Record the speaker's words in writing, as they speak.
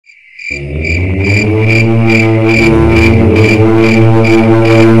Okay,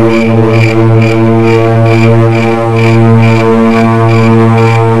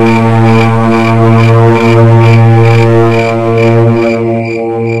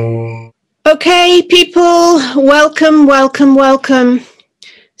 people, welcome, welcome, welcome.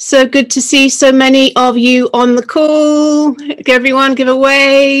 So good to see so many of you on the call. Everyone give a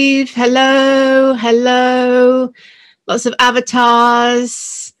wave. Hello, hello. Lots of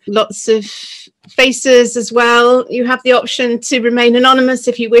avatars, lots of faces as well. You have the option to remain anonymous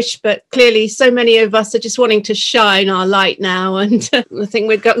if you wish, but clearly so many of us are just wanting to shine our light now. And I think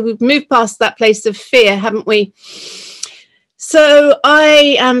we've moved past that place of fear, haven't we? So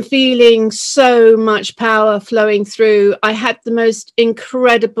I am feeling so much power flowing through. I had the most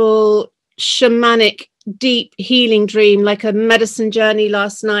incredible shamanic, deep healing dream, like a medicine journey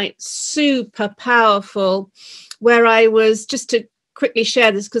last night, super powerful, where I was, just to quickly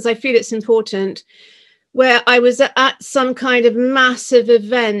share this because I feel it's important, where I was at some kind of massive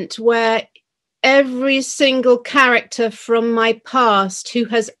event where every single character from my past who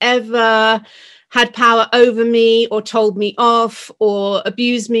has ever had power over me or told me off or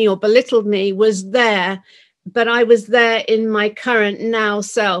abused me or belittled me was there, but I was there in my current now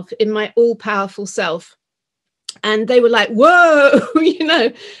self, in my all-powerful self. And they were like, whoa, you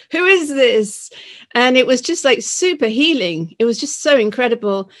know, who is this? And it was just like super healing. It was just so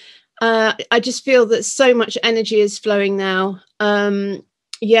incredible. I just feel that so much energy is flowing now.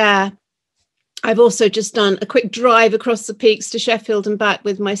 Yeah. I've also just done a quick drive across the peaks to Sheffield and back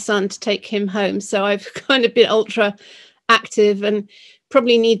with my son to take him home. So I've kind of been ultra active and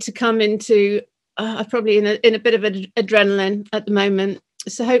probably need to come into, probably in a bit of adrenaline at the moment.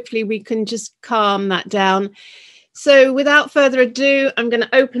 So hopefully we can just calm that down. So without further ado, I'm going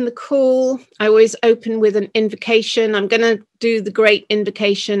to open the call. I always open with an invocation. I'm going to do the great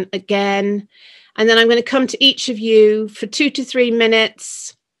invocation again. And then I'm going to come to each of you for 2 to 3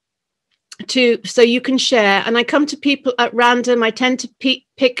 minutes so you can share. And I come to people at random. I tend to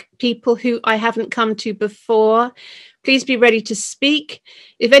pick people who I haven't come to before. Please be ready to speak.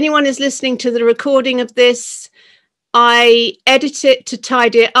 If anyone is listening to the recording of this, I edit it to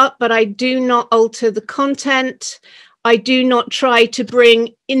tidy it up, but I do not alter the content. I do not try to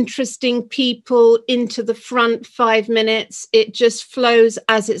bring interesting people into the front 5 minutes. It just flows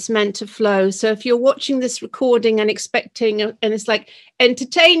as it's meant to flow. So if you're watching this recording and expecting, and it's like,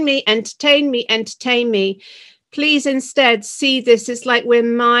 entertain me, entertain me, entertain me, please instead see this. It's like we're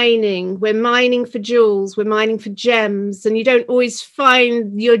mining for jewels, we're mining for gems, and you don't always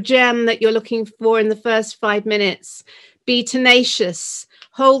find your gem that you're looking for in the first 5 minutes. Be tenacious.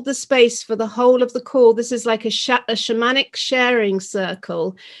 Hold the space for the whole of the call. This is like a shamanic sharing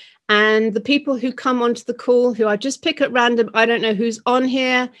circle. And the people who come onto the call, who I just pick at random, I don't know who's on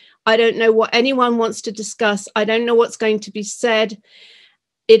here. I don't know what anyone wants to discuss. I don't know what's going to be said.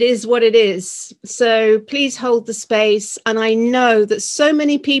 It is what it is. So please hold the space. And I know that so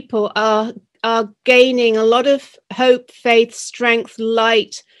many people are gaining a lot of hope, faith, strength,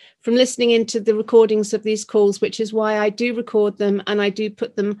 light from listening into the recordings of these calls, which is why I do record them and I do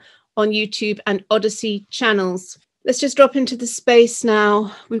put them on YouTube and Odyssey channels. Let's just drop into the space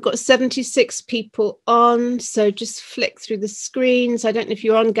now. We've got 76 people on, so just flick through the screens. I don't know if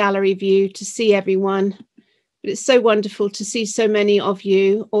you're on gallery view to see everyone, but it's so wonderful to see so many of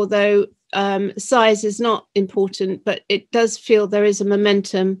you, although size is not important, but it does feel there is a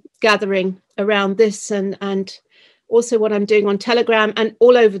momentum gathering around this and also what I'm doing on Telegram and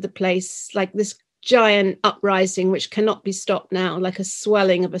all over the place, like this giant uprising, which cannot be stopped now, like a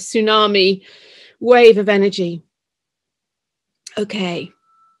swelling of a tsunami wave of energy. Okay.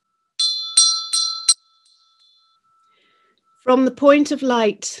 From the point of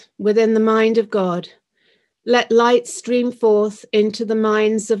light within the mind of God, let light stream forth into the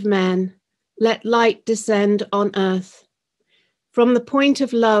minds of men. Let light descend on earth. From the point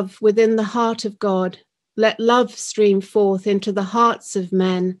of love within the heart of God, let love stream forth into the hearts of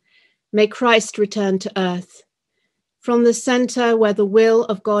men. May Christ return to earth. From the center where the will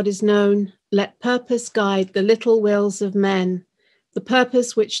of God is known, let purpose guide the little wills of men, the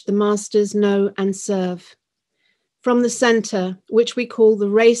purpose which the masters know and serve. From the center, which we call the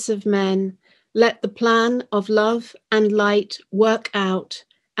race of men, let the plan of love and light work out,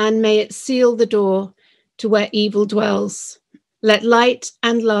 and may it seal the door to where evil dwells. Let light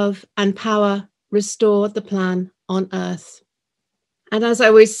and love and power restore the plan on earth. And as I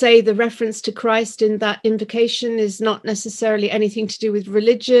always say, the reference to Christ in that invocation is not necessarily anything to do with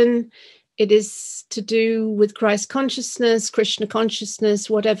religion. It is to do with Christ consciousness, Krishna consciousness,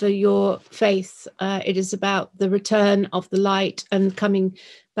 whatever your faith. It is about the return of the light and coming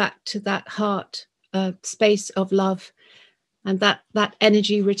back to that heart space of love, and that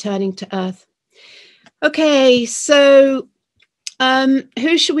energy returning to earth. Okay, so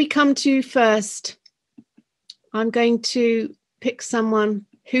who should we come to first? I'm going to pick someone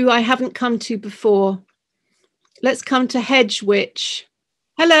who I haven't come to before. Let's come to Hedge Witch.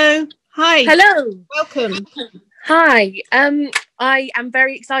 Hello. Hi. Hello. Welcome. Hi. I am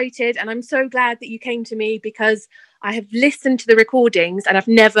very excited, and I'm so glad that you came to me, because I have listened to the recordings and I've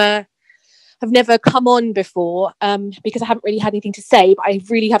never come on before, because I haven't really had anything to say, but I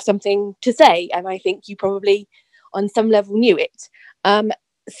really have something to say, and I think you probably on some level knew it.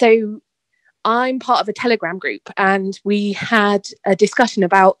 So I'm part of a Telegram group, and we had a discussion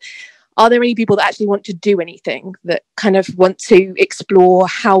about, are there any people that actually want to do anything, that kind of want to explore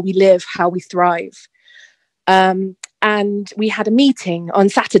how we live, how we thrive? And we had a meeting on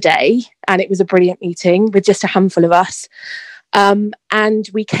Saturday, and it was a brilliant meeting with just a handful of us. And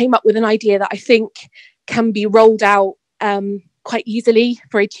we came up with an idea that I think can be rolled out quite easily,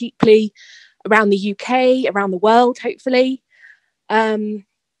 very cheaply, around the UK, around the world, hopefully.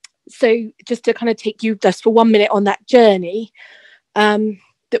 So just to kind of take you just for 1 minute on that journey,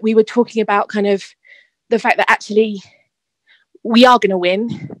 that we were talking about kind of the fact that actually we are going to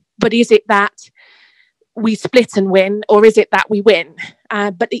win, but is it that we split and win, or is it that we win?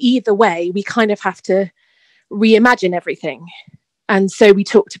 But either way, we kind of have to reimagine everything. And so we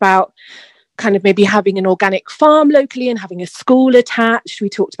talked about kind of maybe having an organic farm locally and having a school attached. We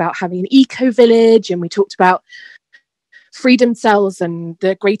talked about having an eco village, and we talked about freedom cells and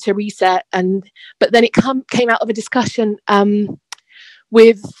the greater reset. But then it came out of a discussion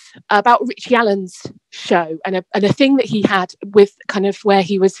about Richie Allen's show, and a thing that he had with kind of where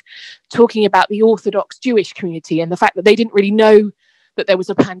he was talking about the Orthodox Jewish community and the fact that they didn't really know that there was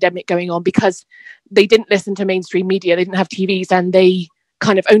a pandemic going on because they didn't listen to mainstream media, they didn't have TVs, and they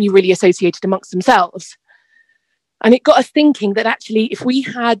kind of only really associated amongst themselves. And it got us thinking that actually, if we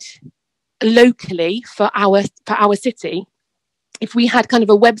had locally for our city, if we had kind of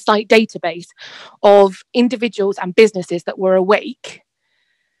a website database of individuals and businesses that were awake,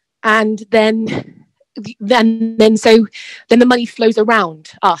 and then the money flows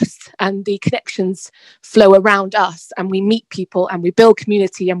around us, and the connections flow around us, and we meet people, and we build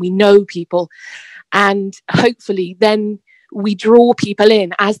community, and we know people, and hopefully then we draw people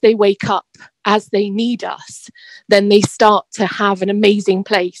in as they wake up, as they need us. Then they start to have an amazing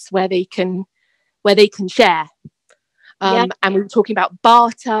place where they can share. And we were talking about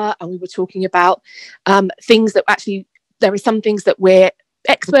barter, and we were talking about things that actually, there are some things that we're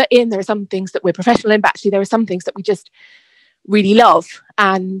expert in, there are some things that we're professional in, but actually there are some things that we just really love,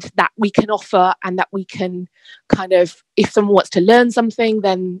 and that we can offer, and that we can kind of, if someone wants to learn something,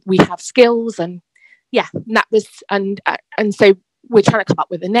 then we have skills. And that was, and so we're trying to come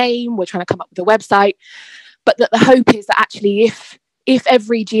up with a name, we're trying to come up with a website, but that the hope is that actually if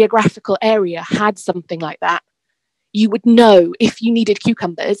every geographical area had something like that, you would know if you needed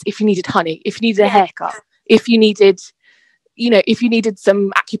cucumbers, if you needed honey, if you needed a haircut, if you needed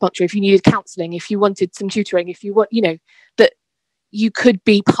some acupuncture, if you needed counselling, if you wanted some tutoring, if you want, that you could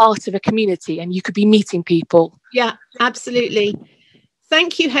be part of a community and you could be meeting people. Yeah, absolutely.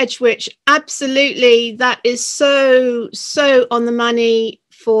 Thank you, Hedge Witch. Absolutely. That is so on the money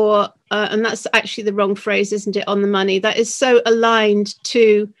for, and that's actually the wrong phrase, isn't it? On the money. That is so aligned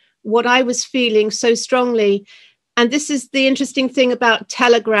to what I was feeling so strongly. And this is the interesting thing about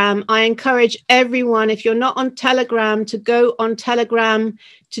Telegram. I encourage everyone, if you're not on Telegram, to go on Telegram,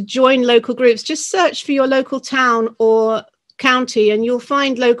 to join local groups. Just search for your local town or county and you'll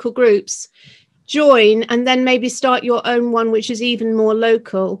find local groups. Join, and then maybe start your own one, which is even more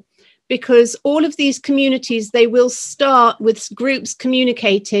local. Because all of these communities, they will start with groups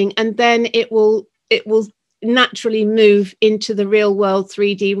communicating, and then it will naturally move into the real world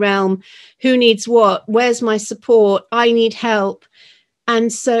 3D realm. Who needs what? Where's my support? I need help.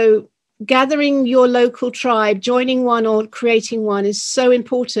 And so gathering your local tribe, joining one or creating one is so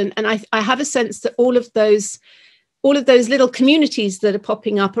important. And I have a sense that all of those little communities that are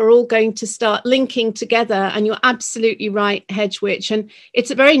popping up are all going to start linking together. And you're absolutely right, Hedge Witch. And it's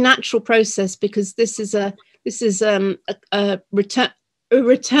a very natural process, because this is a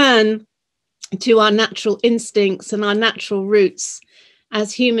return to our natural instincts and our natural roots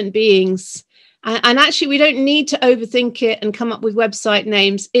as human beings. And actually, we don't need to overthink it and come up with website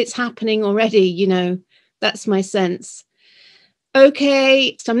names. It's happening already, that's my sense.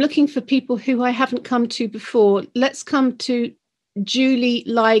 Okay, so I'm looking for people who I haven't come to before. Let's come to Julie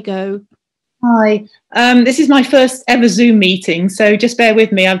Ligo. Hi. This is my first ever Zoom meeting, so just bear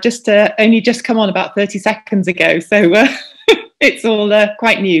with me. I've just only just come on about 30 seconds ago, so it's all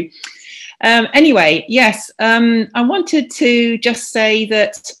quite new. Anyway, yes, I wanted to just say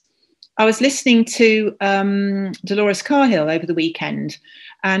that I was listening to Dolores Carhill over the weekend,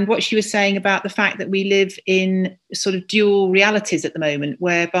 and what she was saying about the fact that we live in sort of dual realities at the moment,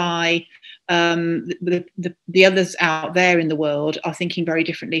 whereby the others out there in the world are thinking very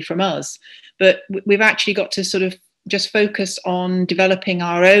differently from us. But we've actually got to sort of just focus on developing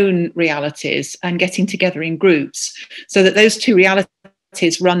our own realities and getting together in groups so that those two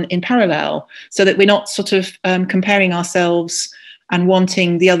realities run in parallel, so that we're not sort of comparing ourselves and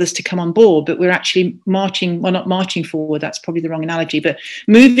wanting the others to come on board, but we're actually marching, well, not marching forward, that's probably the wrong analogy, but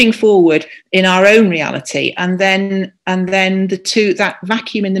moving forward in our own reality. And then that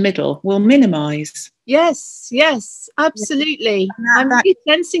vacuum in the middle will minimize. Yes, absolutely. I'm really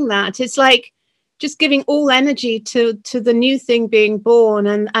sensing that. It's like just giving all energy to the new thing being born,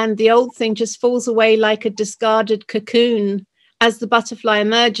 and the old thing just falls away like a discarded cocoon as the butterfly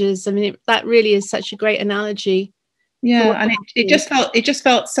emerges. I mean, that really is such a great analogy. Yeah, and it just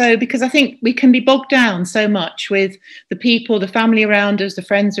felt so, because I think we can be bogged down so much with the people, the family around us, the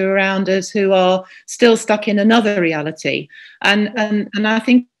friends who are around us, who are still stuck in another reality, and I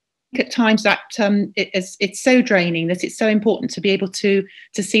think at times that it's so draining, that it's so important to be able to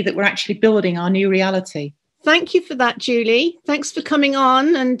see that we're actually building our new reality. Thank you for that, Julie. Thanks for coming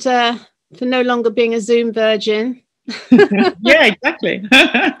on and for no longer being a Zoom virgin. Yeah, exactly.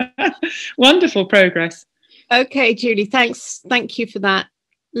 Wonderful progress. Okay, Julie, thanks. Thank you for that.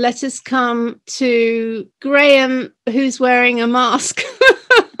 Let us come to Graham, who's wearing a mask.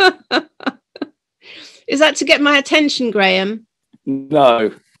 Is that to get my attention, Graham?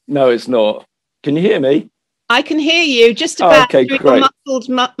 No, it's not. Can you hear me? I can hear you, just about through your muffled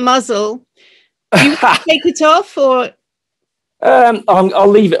muzzle. Do you want to take it off, or? I'll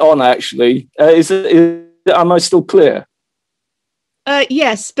leave it on, actually. Am I still clear?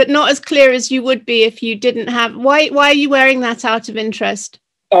 Yes, but not as clear as you would be if you didn't have. Why are you wearing that out of interest?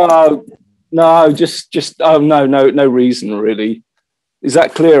 No, no reason really. Is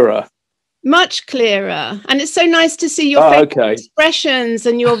that clearer? Much clearer, and it's so nice to see your facial expressions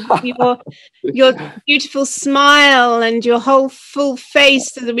and your beautiful smile and your whole full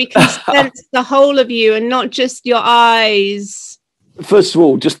face, so that we can sense the whole of you and not just your eyes. First of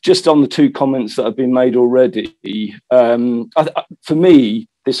all, just on the two comments that have been made already, for me,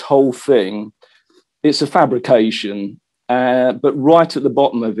 this whole thing, it's a fabrication, but right at the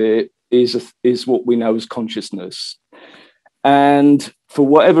bottom of it is what we know as consciousness. And for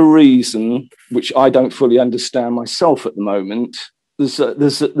whatever reason, which I don't fully understand myself at the moment,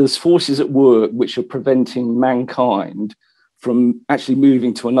 there's forces at work which are preventing mankind from actually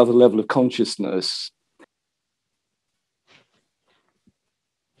moving to another level of consciousness.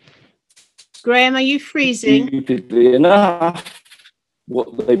 Graham, are you freezing? Stupidly enough,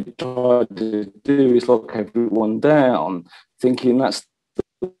 what they've tried to do is lock everyone down, thinking that's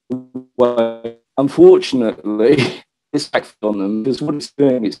the way. Unfortunately, it's back on them, because what it's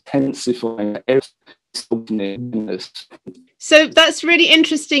doing is intensifying everything. So that's really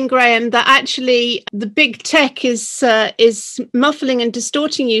interesting, Graham, that actually the big tech is muffling and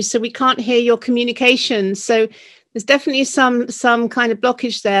distorting you, so we can't hear your communication. So there's definitely some kind of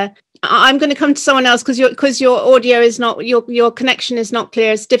blockage there. I'm going to come to someone else because your audio is not, your connection is not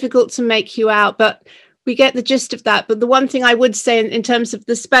clear. It's difficult to make you out, but we get the gist of that. But the one thing I would say in terms of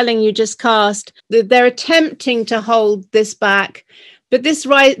the spelling you just cast, they're attempting to hold this back. But this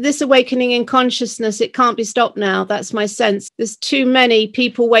awakening in consciousness, it can't be stopped now. That's my sense. There's too many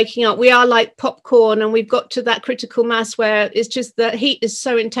people waking up. We are like popcorn, and we've got to that critical mass where it's just the heat is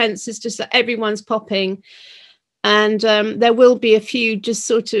so intense. It's just that everyone's popping. And there will be a few just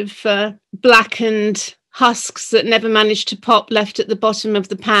sort of blackened husks that never managed to pop left at the bottom of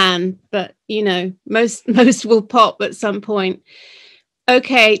the pan. But, you know, most will pop at some point.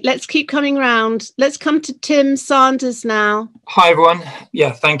 Okay, let's keep coming round. Let's come to Tim Sanders now. Hi, everyone.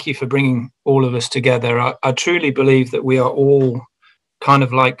 Yeah, thank you for bringing all of us together. I truly believe that we are all kind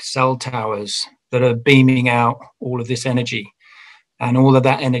of like cell towers that are beaming out all of this energy. And all of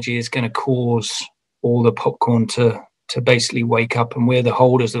that energy is going to cause all the popcorn to basically wake up, and we're the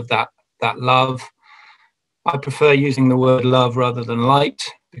holders of that love. I prefer using the word love rather than light,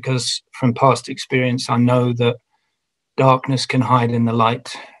 because from past experience, I know that darkness can hide in the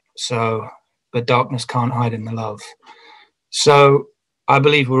light, but darkness can't hide in the love. So I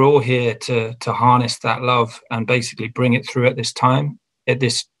believe we're all here to harness that love and basically bring it through at this time, at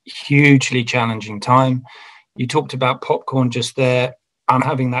this hugely challenging time. You talked about popcorn just there. I'm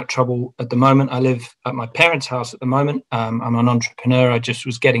having that trouble at the moment. I live at my parents' house at the moment. I'm an entrepreneur. I just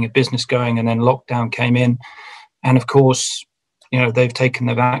was getting a business going, and then lockdown came in. And of course, they've taken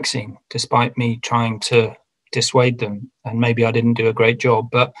the vaccine despite me trying to dissuade them. And maybe I didn't do a great job,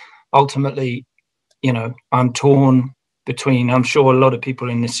 but ultimately, I'm torn between, I'm sure a lot of people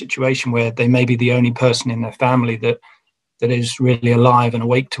in this situation where they may be the only person in their family that is really alive and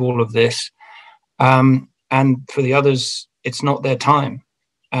awake to all of this. And for the others, it's not their time.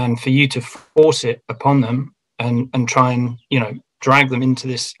 And for you to force it upon them and try and, drag them into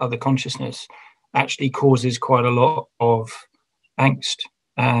this other consciousness actually causes quite a lot of angst.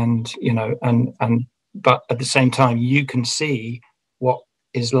 And, but at the same time, you can see what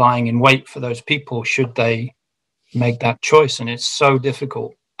is lying in wait for those people should they make that choice. And it's so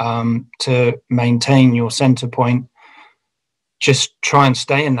difficult to maintain your center point. Just try and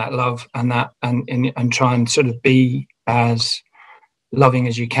stay in that love and that and try and sort of be as loving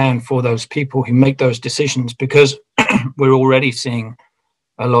as you can for those people who make those decisions, because we're already seeing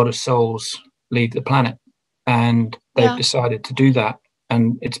a lot of souls leave the planet, and they've decided to do that.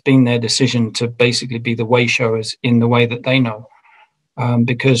 And it's been their decision to basically be the way showers in the way that they know.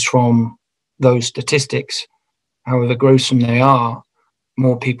 Because from those statistics, however gruesome they are,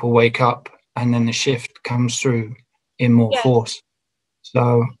 more people wake up and then the shift comes through in more force.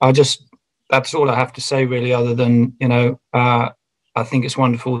 So that's all I have to say really, other than, I think it's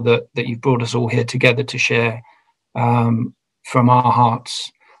wonderful that you've brought us all here together to share from our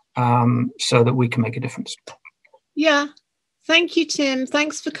hearts so that we can make a difference. Yeah. Thank you, Tim.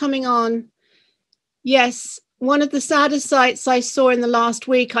 Thanks for coming on. Yes. One of the saddest sights I saw in the last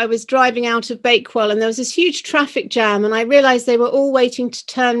week, I was driving out of Bakewell and there was this huge traffic jam, and I realized they were all waiting to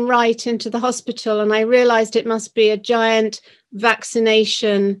turn right into the hospital. And I realized it must be a giant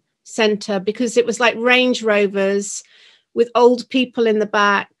vaccination center, because it was like Range Rovers with old people in the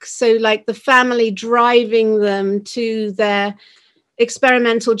back. So like the family driving them to their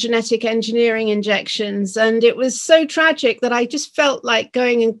experimental genetic engineering injections. And it was so tragic that I just felt like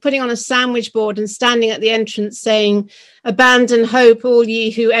going and putting on a sandwich board and standing at the entrance saying, "Abandon hope, all ye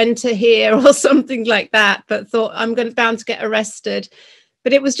who enter here," or something like that, but thought I'm bound to get arrested.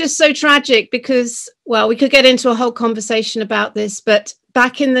 But it was just so tragic because, well, we could get into a whole conversation about this, but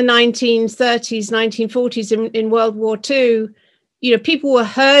back in the 1930s, 1940s in World War II, people were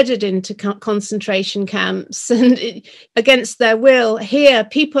herded into concentration camps and against their will. Here,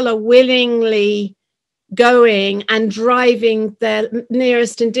 people are willingly going and driving their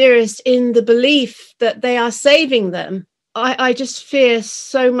nearest and dearest in the belief that they are saving them. I just fear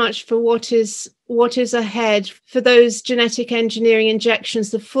so much for what is ahead for those genetic engineering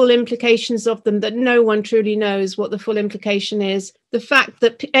injections, the full implications of them, that no one truly knows what the full implication is. The fact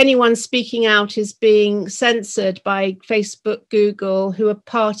that anyone speaking out is being censored by Facebook, Google, who are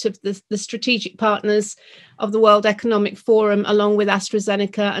part of the strategic partners of the World Economic Forum, along with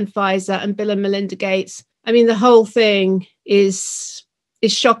AstraZeneca and Pfizer and Bill and Melinda Gates. I mean, the whole thing is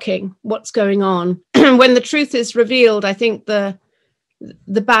shocking what's going on. When the truth is revealed, I think the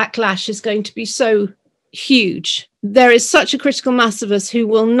backlash is going to be so huge. There is such a critical mass of us who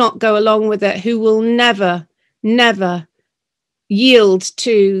will not go along with it, who will never yield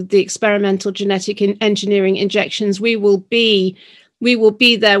to the experimental genetic engineering injections. We will be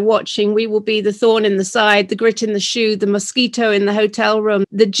there watching. We will be the thorn in the side, the grit in the shoe, the mosquito in the hotel room,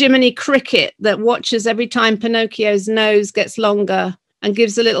 the Jiminy Cricket that watches every time Pinocchio's nose gets longer and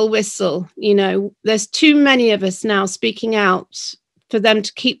gives a little whistle. There's too many of us now speaking out for them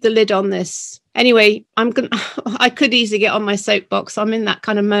to keep the lid on this. Anyway, I could easily get on my soapbox. I'm in that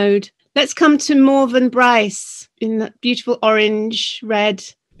kind of mode. Let's come to Morven Bryce in that beautiful orange, red.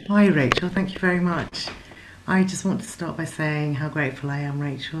 Hi, Rachel. Thank you very much. I just want to start by saying how grateful I am,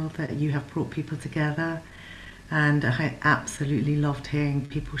 Rachel, that you have brought people together, and I absolutely loved hearing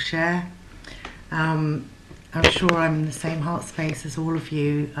people share. I'm sure I'm in the same heart space as all of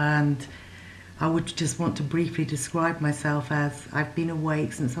you, and I would just want to briefly describe myself as I've been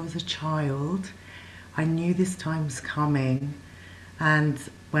awake since I was a child. I knew this time was coming, and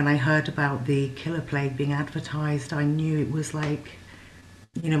when I heard about the killer plague being advertised, I knew it was like,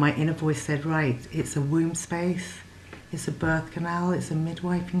 my inner voice said, right, it's a womb space, it's a birth canal, it's a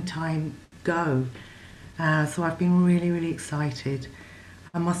midwifing time, go. So I've been really, really excited.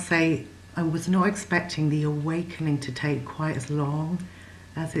 I must say, I was not expecting the awakening to take quite as long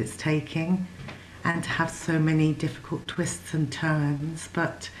as it's taking, and to have so many difficult twists and turns,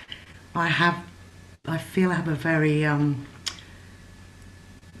 but I feel I have a very,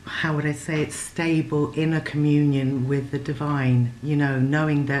 how would I say it, stable inner communion with the divine,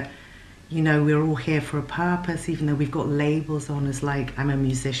 knowing that, you know, we're all here for a purpose, even though we've got labels on us like I'm a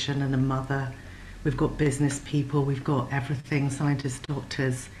musician and a mother. We've got business people, we've got everything, scientists,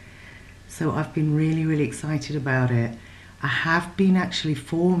 doctors. So I've been really, really excited about it. I have been actually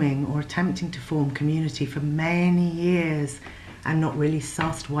forming or attempting to form community for many years and not really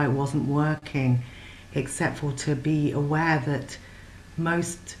sussed why it wasn't working, except for to be aware that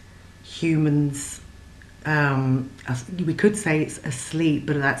most humans, we could say it's asleep,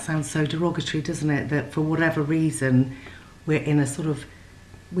 but that sounds so derogatory, doesn't it? That for whatever reason, we're in a sort of,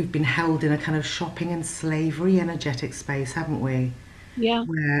 we've been held in a kind of shopping and slavery energetic space, haven't we? Yeah.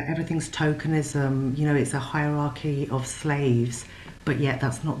 Where everything's tokenism, you know, it's a hierarchy of slaves, but yet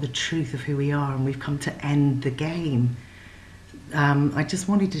that's not the truth of who we are, and we've come to end the game. I just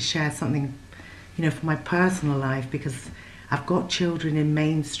wanted to share something, you know, for my personal life, because I've got children in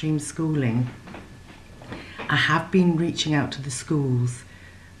mainstream schooling. I have been reaching out to the schools,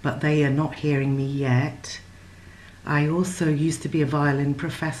 but they are not hearing me yet. I also used to be a violin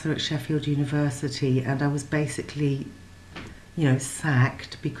professor at Sheffield University, and I was basically, you know,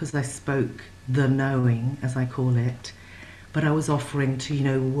 sacked because I spoke the knowing, as I call it. But I was offering to, you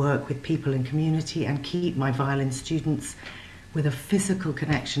know, work with people in community and keep my violin students with a physical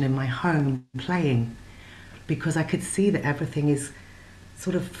connection in my home playing, because I could see that everything is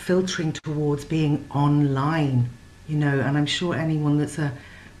sort of filtering towards being online, you know, and I'm sure anyone that's a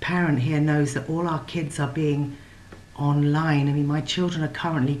parent here knows that all our kids are being online. I mean, my children are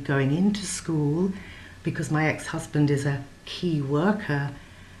currently going into school because my ex-husband is a key worker,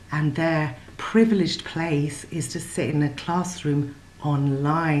 and their privileged place is to sit in a classroom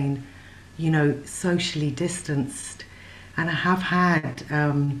online, you know, socially distanced. And I have had,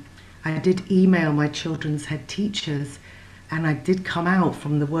 I did email my children's head teachers, and I did come out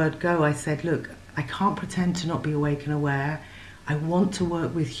from the word go. I said, look, I can't pretend to not be awake and aware. I want to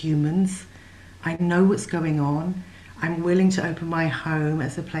work with humans. I know what's going on. I'm willing to open my home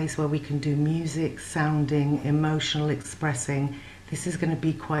as a place where we can do music, sounding, emotional expressing. This is going to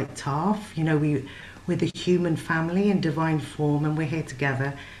be quite tough. You know, we're the human family in divine form, and we're here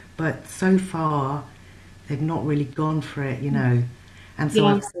together. But so far, they've not really gone for it, you know. And so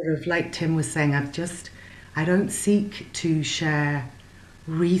I've sort of, like Tim was saying, I don't seek to share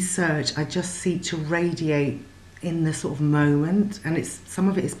research. I just seek to radiate in the sort of moment. And some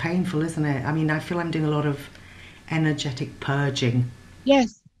of it is painful, isn't it? I mean, I feel I'm doing a lot of energetic purging.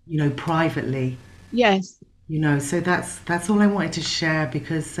 Yes. You know, privately. Yes. You know, so that's all I wanted to share,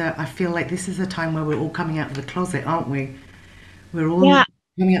 because I feel like this is a time where we're all coming out of the closet, aren't we? We're all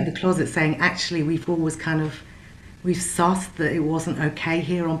coming out of the closet saying, actually, we've always we've sussed that it wasn't okay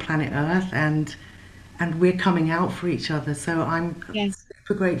here on planet Earth, and we're coming out for each other. So I'm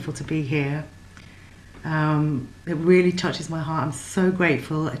super grateful to be here. It really touches my heart. I'm so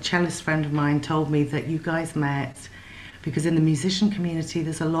grateful. A cellist friend of mine told me that you guys met because in the musician community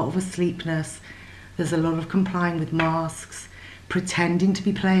there's a lot of asleepness, there's a lot of complying with masks, pretending to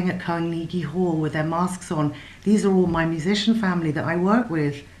be playing at Carnegie Hall with their masks on. These are all my musician family that I work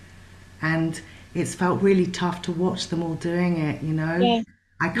with, and it's felt really tough to watch them all doing it, you know. Yeah.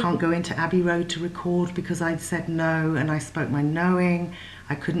 I can't go into Abbey Road to record because I'd said no, and I spoke my knowing.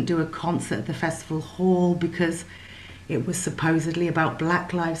 I couldn't do a concert at the festival hall because it was supposedly about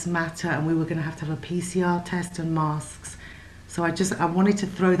Black Lives Matter, and we were going to have a PCR test and masks. So I wanted to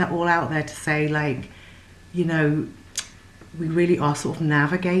throw that all out there to say, like, you know, we really are sort of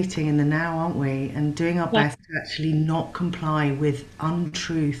navigating in the now, aren't we? And doing our best to actually not comply with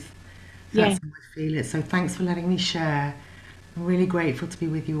untruth. That's how I feel it. So thanks for letting me share. I'm really grateful to be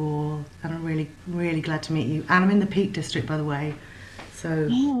with you all, and I'm really, really glad to meet you. And I'm in the Peak District, by the way. So,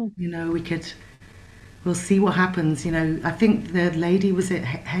 you know, we'll see what happens. You know, I think the lady was at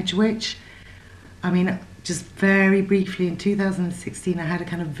Hedgewich. I mean, just very briefly, in 2016, I had a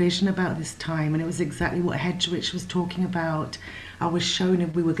kind of vision about this time, and it was exactly what Hedgewich was talking about. I was shown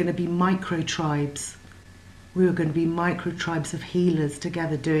if we were going to be micro-tribes. We were going to be micro-tribes of healers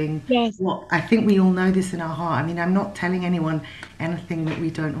together doing what I think we all know this in our heart. I mean, I'm not telling anyone anything that we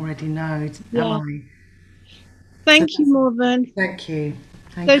don't already know, am I? Thank you, Morven. Thank you.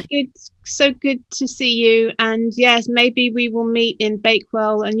 Thank you. So good to see you. And yes, maybe we will meet in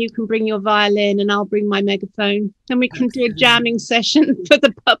Bakewell, and you can bring your violin and I'll bring my megaphone, and we can do a jamming session for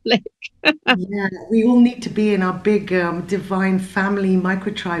the public. Yeah, we all need to be in our big divine family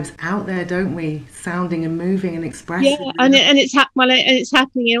microtribes out there, don't we? Sounding and moving and expressing. Yeah, and it's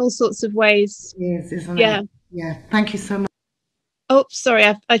happening in all sorts of ways. Yes, isn't it? Yeah. Thank you so much. Oh, sorry,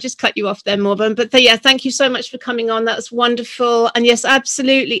 I just cut you off there, Morven. But yeah, thank you so much for coming on. That's wonderful. And yes,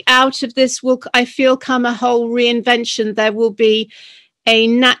 absolutely. Out of this will, I feel, come a whole reinvention. There will be a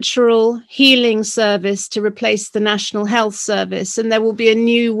natural healing service to replace the National Health Service. And there will be a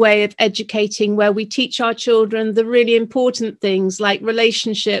new way of educating where we teach our children the really important things like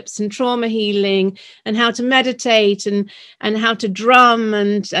relationships and trauma healing and how to meditate and how to drum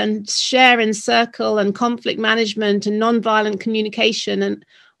and share in circle and conflict management and nonviolent communication and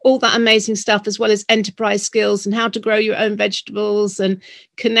all that amazing stuff, as well as enterprise skills and how to grow your own vegetables and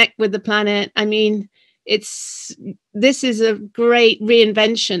connect with the planet. I mean, this is a great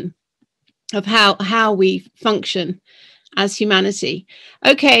reinvention of how we function as humanity.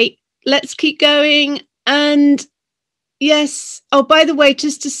 Okay, let's keep going. And yes, oh, by the way,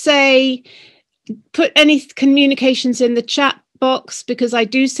 just to say, put any communications in the chat box, because I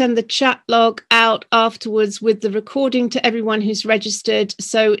do send the chat log out afterwards with the recording to everyone who's registered.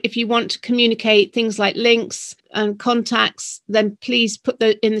 So if you want to communicate things like links and contacts, then please put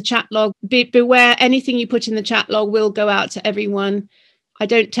in the chat log. Beware, anything you put in the chat log will go out to everyone. I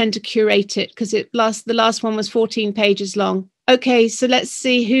don't tend to curate it because the last one was 14 pages long. Okay, so let's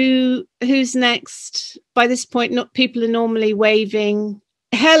see who's next. By this point, people are normally waving.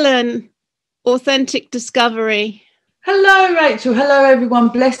 Helen, Authentic Discovery. Hello, Rachel. Hello, everyone.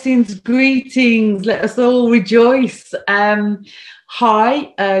 Blessings, greetings. Let us all rejoice.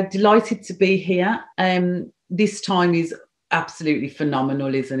 Hi, delighted to be here. This time is absolutely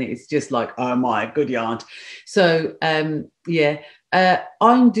phenomenal, isn't it? It's just like, oh my good yard. So, yeah,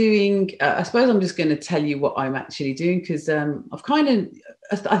 I'm doing, I suppose I'm just going to tell you what I'm actually doing, because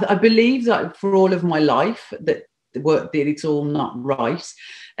I believe that for all of my life that it's all not right.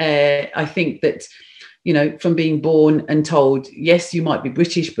 I think that, you know, from being born and told, yes, you might be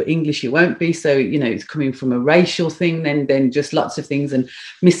British, but English you won't be. So, you know, it's coming from a racial thing, then just lots of things. And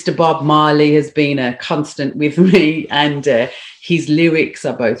Mr. Bob Marley has been a constant with me, and his lyrics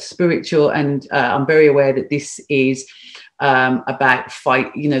are both spiritual. And I'm very aware that this is about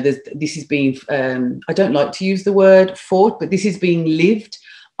fight. You know, this is being, I don't like to use the word fought, but this is being lived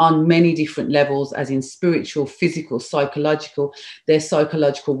on many different levels, as in spiritual, physical, psychological. There's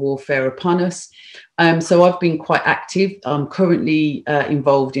psychological warfare upon us. So I've been quite active. I'm currently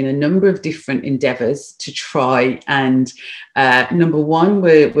involved in a number of different endeavours to try and, number one,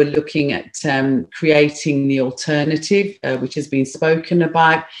 we're looking at creating the alternative, which has been spoken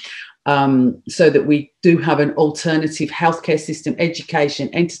about, so that we do have an alternative healthcare system, education,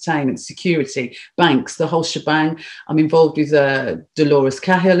 entertainment, security, banks, the whole shebang. I'm involved with Dolores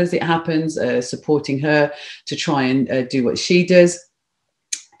Cahill, as it happens, supporting her to try and do what she does.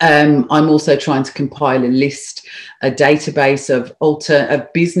 I'm also trying to compile a database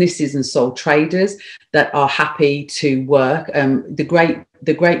of businesses and sole traders that are happy to work.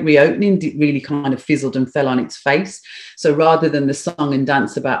 The great reopening really kind of fizzled and fell on its face. So rather than the song and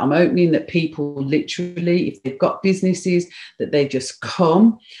dance about I'm opening, that people literally, if they've got businesses, that they just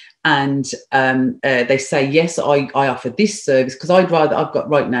come and they say, yes, I offer this service, because I've got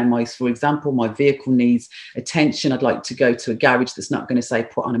right now, for example, my vehicle needs attention. I'd like to go to a garage that's not going to say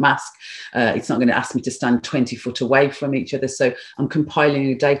put on a mask. It's not going to ask me to stand 20 foot away from each other. So I'm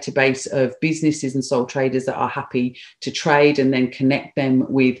compiling a database of businesses and sole traders that are happy to trade, and then connect them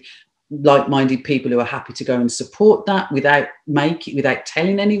with like-minded people who are happy to go and support that without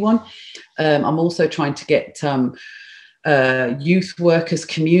telling anyone. I'm also trying to get youth workers,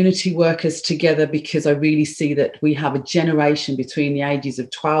 community workers together, because I really see that we have a generation between the ages of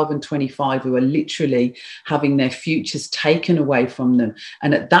 12 and 25 who are literally having their futures taken away from them.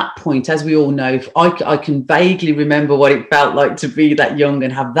 And at that point, as we all know, if I can vaguely remember what it felt like to be that young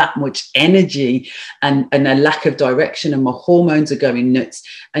and have that much energy and a lack of direction, and my hormones are going nuts.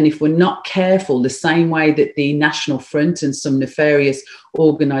 And if we're not careful, the same way that the National Front and some nefarious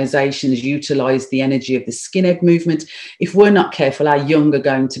organisations utilise the energy of the skinhead movement, if we're not careful, our young are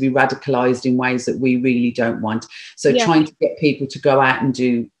going to be radicalised in ways that we really don't want. So trying to get people to go out and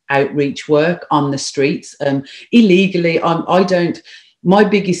do outreach work on the streets illegally. My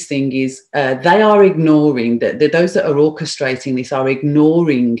biggest thing is they are ignoring, those that are orchestrating this are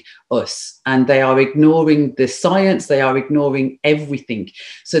ignoring us, and they are ignoring the science, they are ignoring everything.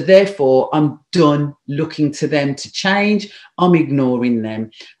 So therefore, I'm done looking to them to change. I'm ignoring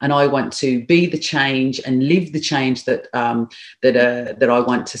them, and I want to be the change and live the change that I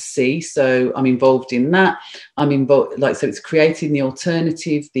want to see. So I'm involved in that. I'm involved, so it's creating the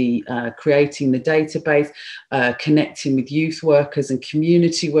alternative, creating the database, connecting with youth workers and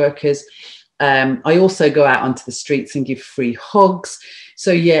community workers. I also go out onto the streets and give free hugs.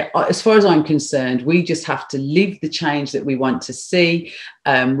 So yeah, as far as I'm concerned, we just have to live the change that we want to see,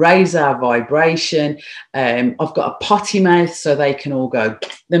 raise our vibration. I've got a potty mouth so they can all go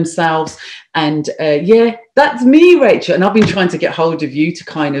themselves. And yeah, that's me, Rachel. And I've been trying to get hold of you to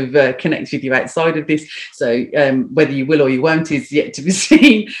kind of connect with you outside of this. So whether you will or you won't is yet to be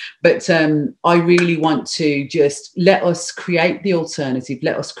seen. But I really want to just let us create the alternative.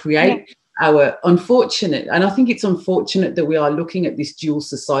 Let us create our unfortunate, and I think it's unfortunate that we are looking at this dual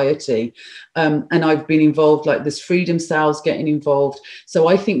society, and I've been involved, like there's freedom cells getting involved. So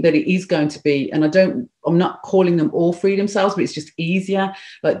I think that it is going to be, and I'm not calling them all freedom cells, but it's just easier.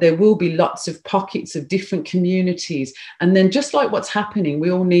 Like there will be lots of pockets of different communities. And then just like what's happening, we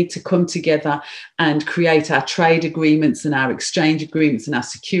all need to come together and create our trade agreements and our exchange agreements and our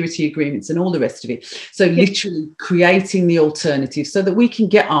security agreements and all the rest of it. So literally creating the alternative so that we can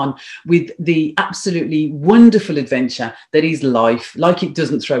get on with the absolutely wonderful adventure that is life, like it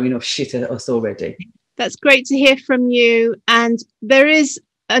doesn't throw enough shit at us already. That's great to hear from you. And there is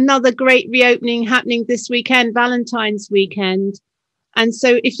another great reopening happening this weekend, Valentine's weekend. And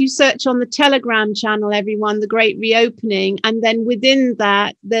so if you search on the Telegram channel, everyone, the great reopening, and then within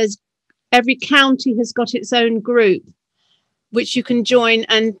that, there's every county has got its own group, which you can join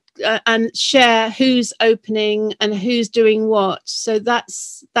and share who's opening and who's doing what. So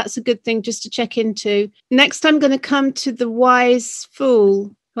that's a good thing just to check into. Next, I'm going to come to the Wise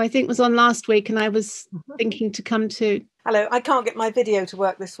Fool, who I think was on last week, and I was thinking to come to. Hello, I can't get my video to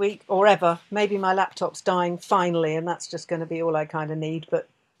work this week or ever. Maybe my laptop's dying finally, and that's just going to be all I kind of need. But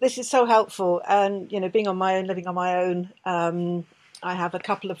this is so helpful. And, you know, being on my own, living on my own, I have a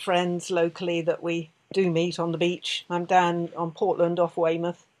couple of friends locally that we do meet on the beach. I'm down on Portland off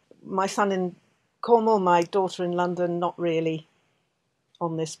Weymouth. My son in Cornwall, my daughter in London, not really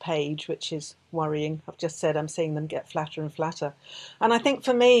on this page, which is worrying. I've just said I'm seeing them get flatter and flatter. And I think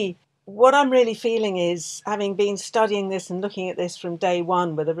for me, what I'm really feeling is, having been studying this and looking at this from day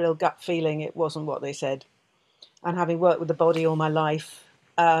one with a real gut feeling it wasn't what they said, and having worked with the body all my life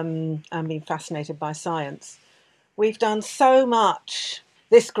and been fascinated by science, we've done so much,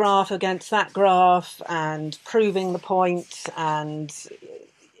 this graph against that graph and proving the point. And,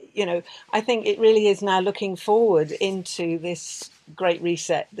 you know, I think it really is now looking forward into this great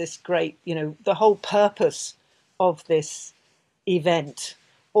reset, this great, you know, the whole purpose of this event,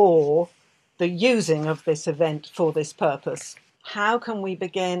 or the using of this event for this purpose. How can we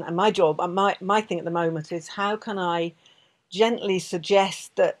begin? And my job, my thing at the moment is, how can I gently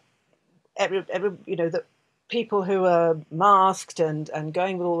suggest that every you know, that people who are masked and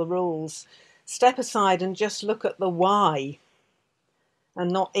going with all the rules step aside and just look at the why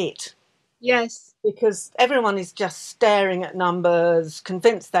and not it. Yes. Because everyone is just staring at numbers,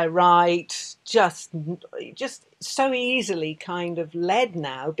 convinced they're right, just so easily kind of led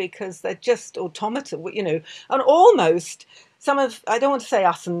now, because they're just automaton, you know, and almost some of, I don't want to say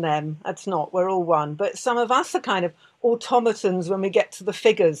us and them, that's not, we're all one, but some of us are kind of automatons when we get to the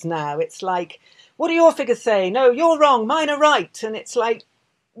figures now. It's like, what do your figures say? No, you're wrong, mine are right. And it's like,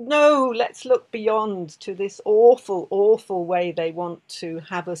 no, let's look beyond to this awful, awful way they want to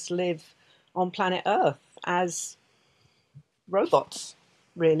have us live on planet Earth as robots,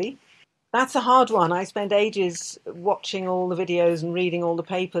 really. That's a hard one. I spend ages watching all the videos and reading all the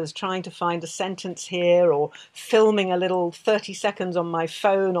papers, trying to find a sentence here, or filming a little 30 seconds on my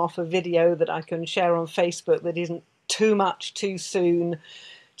phone off a video that I can share on Facebook that isn't too much too soon.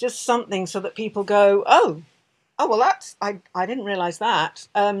 Just something so that people go, oh, well, that's, I didn't realize that.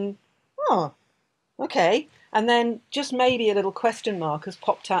 Oh, okay. And then just maybe a little question mark has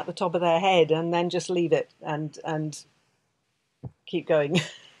popped out the top of their head, and then just leave it and keep going.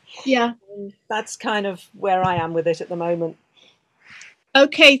 Yeah. That's kind of where I am with it at the moment.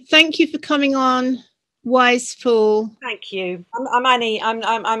 Okay, thank you for coming on, Wise Fool. Thank you. I'm Annie.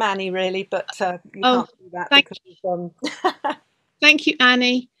 I'm Annie, really, but you can't do that because Thank you,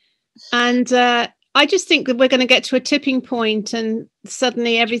 Annie. And I just think that we're going to get to a tipping point, and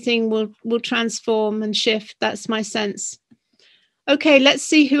suddenly everything will transform and shift. That's my sense. Okay, let's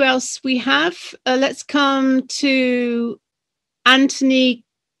see who else we have. Let's come to Anthony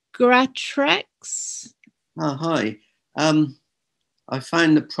Gratrex. Oh, hi. I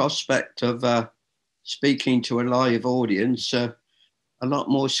find the prospect of speaking to a live audience a lot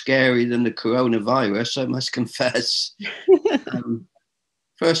more scary than the coronavirus, I must confess.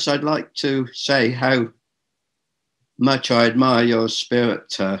 First, I'd like to say how much I admire your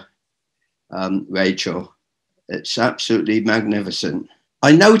spirit, Rachel. It's absolutely magnificent.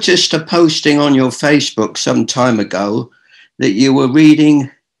 I noticed a posting on your Facebook some time ago that you were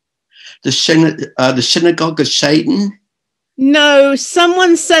reading the Synagogue of Satan. No,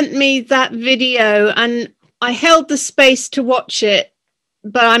 someone sent me that video and I held the space to watch it,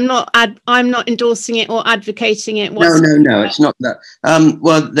 but I'm not endorsing it or advocating it. No, it's not that.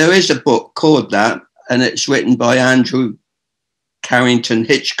 Well, there is a book called that, and it's written by Andrew Carrington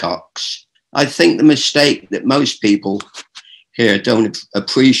Hitchcocks. I think the mistake that most people here don't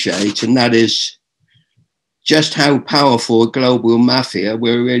appreciate, and that is just how powerful a global mafia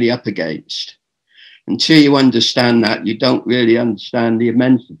we're really up against. Until you understand that, you don't really understand the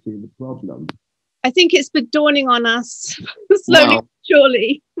immensity of the problem. I think it's been dawning on us slowly,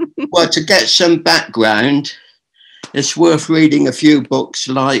 surely. Well, to get some background, it's worth reading a few books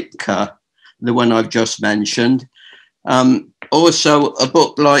like the one I've just mentioned. Also, a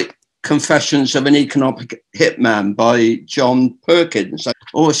book like Confessions of an Economic Hitman by John Perkins.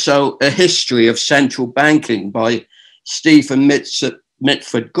 Also, A History of Central Banking by Stephen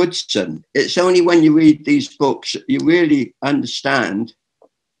Mitford Goodson. It's only when you read these books that you really understand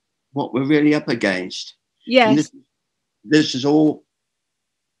what we're really up against. Yes. This is all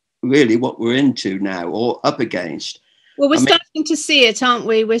really what we're into now, or up against. Well, we're starting to see it, aren't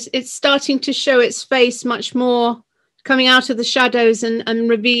we? It's starting to show its face much more, coming out of the shadows and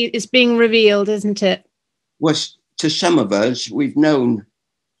it's being revealed, isn't it? Well, to some of us, we've known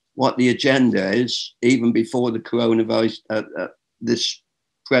what the agenda is even before the coronavirus, this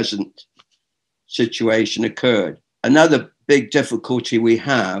present situation occurred. Another big difficulty we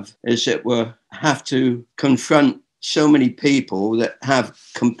have is that we have to confront so many people that have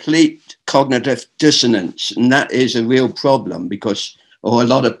complete cognitive dissonance, and that is a real problem because a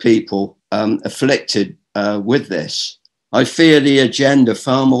lot of people afflicted with this. I fear the agenda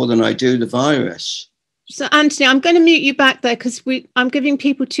far more than I do the virus. So, Anthony, I'm going to mute you back there because I'm giving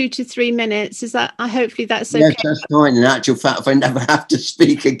people 2 to 3 minutes. Is that? Hopefully that's okay. Yes, that's fine. In actual fact, if I never have to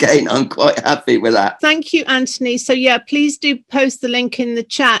speak again, I'm quite happy with that. Thank you, Anthony. So yeah, please do post the link in the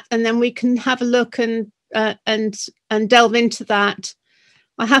chat, and then we can have a look and delve into that.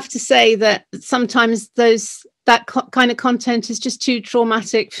 I have to say that sometimes that kind of content is just too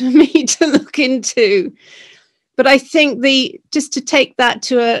traumatic for me to look into. But I think just to take that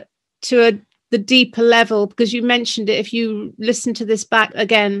to the deeper level, because you mentioned it, if you listen to this back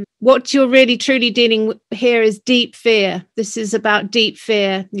again, what you're really truly dealing with here is deep fear. This is about deep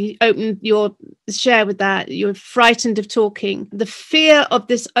fear. You open your share with that. You're frightened of talking. The fear of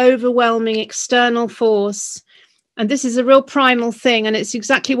this overwhelming external force. And this is a real primal thing. And it's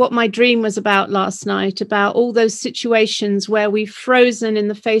exactly what my dream was about last night, about all those situations where we've frozen in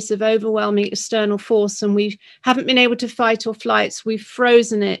the face of overwhelming external force and we haven't been able to fight or flight. We've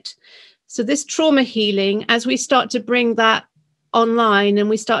frozen it. So this trauma healing, as we start to bring that online and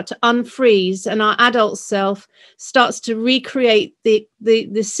we start to unfreeze, and our adult self starts to recreate the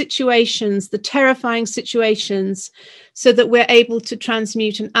situations, the terrifying situations, so that we're able to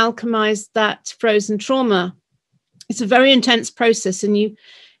transmute and alchemize that frozen trauma. It's a very intense process, and you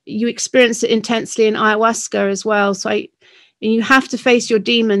experience it intensely in ayahuasca as well. So and you have to face your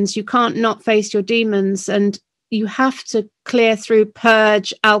demons. You can't not face your demons, and you have to clear through,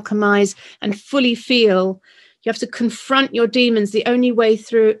 purge, alchemize, and fully feel. You have to confront your demons. The only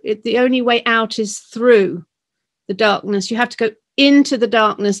way out is through the darkness. You have to go into the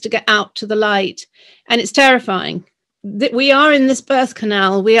darkness to get out to the light. And it's terrifying. We are in this birth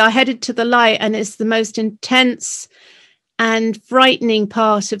canal. We are headed to the light, and it's the most intense and frightening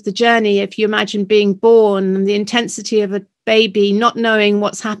part of the journey. If you imagine being born and the intensity of a baby, not knowing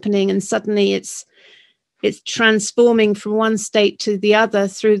what's happening, and suddenly it's transforming from one state to the other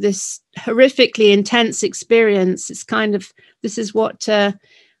through this horrifically intense experience. It's kind of, this is what,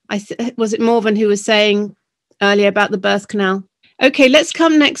 was it Morven who was saying earlier about the birth canal? Okay, let's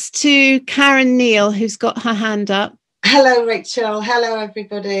come next to Karen Neal, who's got her hand up. Hello, Rachel. Hello,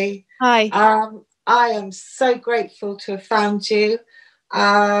 everybody. Hi. I am so grateful to have found you.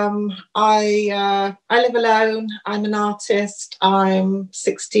 I live alone. I'm an artist. I'm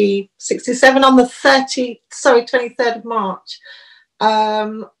 67 on the 23rd of March.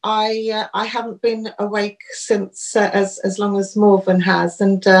 I haven't been awake since as long as Morven has,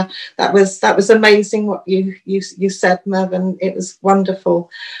 and that was amazing what you said, Mervyn. It was wonderful.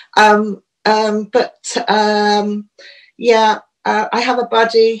 I have a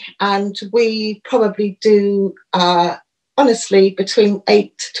buddy, and we probably do honestly between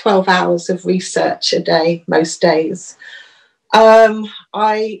 8 to 12 hours of research a day most days.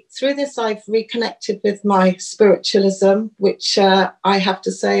 Through this I've reconnected with my spiritualism, which I have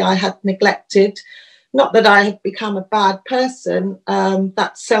to say I had neglected. Not that I had become a bad person,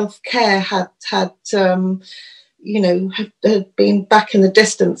 that self-care had had been back in the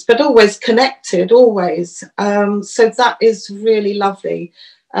distance, but always connected, always. So that is really lovely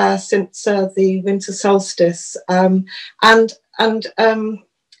since the winter solstice, and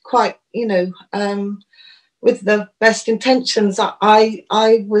quite, with the best intentions.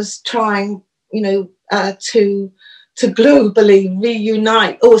 I was trying, to globally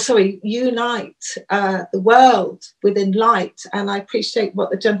unite the world within light. And I appreciate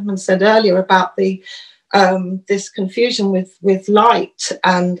what the gentleman said earlier about the this confusion with light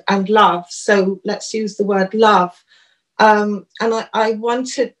and love. So let's use the word love. And I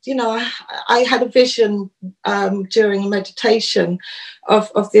wanted, I had a vision during a meditation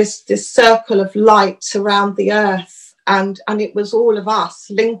of this circle of light around the earth. And it was all of us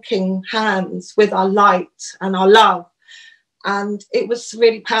linking hands with our light and our love. And it was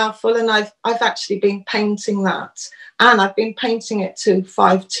really powerful. And I've actually been painting that. And I've been painting it to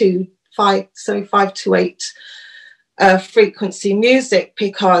 528 frequency music,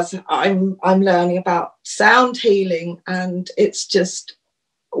 because I'm learning about sound healing, and it's just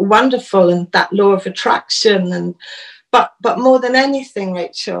wonderful, and that law of attraction. And but more than anything,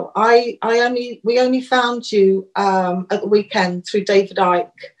 Rachel, we only found you at the weekend through David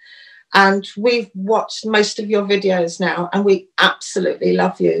Icke, and we've watched most of your videos now, and we absolutely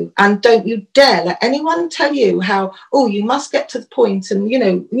love you. And don't you dare let anyone tell you how, oh, you must get to the point, and you're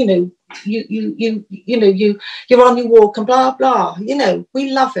on your walk and blah blah.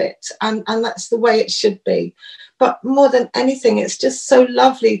 We love it, and that's the way it should be. But more than anything, it's just so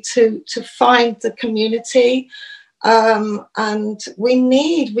lovely to find the community. And we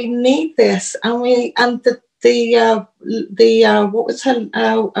need this, and what was her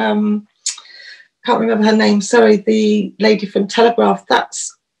can't remember her name, sorry, the lady from Telegraph,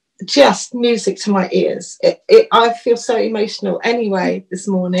 that's just music to my ears. I feel so emotional anyway this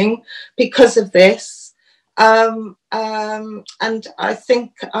morning because of this. And I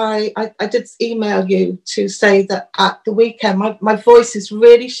think I did email you to say that at the weekend my voice is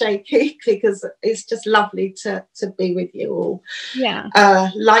really shaky because it's just lovely to be with you all.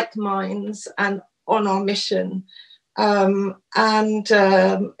 Yeah. Like minds and on our mission.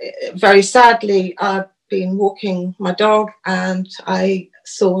 Very sadly, I've been walking my dog, and I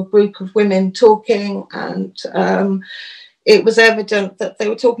saw a group of women talking, and it was evident that they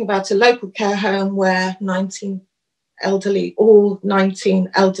were talking about a local care home where 19 elderly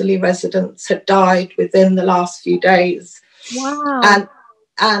residents had died within the last few days. Wow.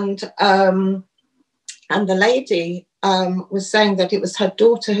 And the lady was saying that it was her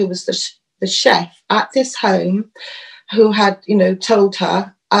daughter who was the chef at this home who had, told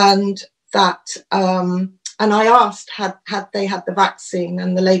her, and that, and I asked, had they had the vaccine,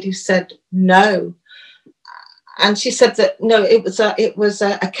 and the lady said no. And she said that no, it was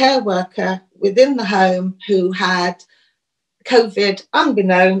a care worker within the home who had COVID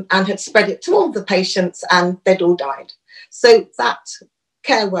unbeknown and had spread it to all the patients, and they'd all died. So that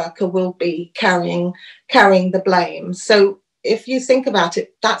care worker will be carrying the blame. So if you think about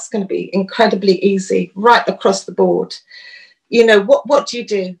it, that's going to be incredibly easy right across the board. What do you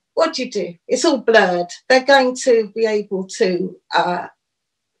do? What do you do? It's all blurred. They're going to be able to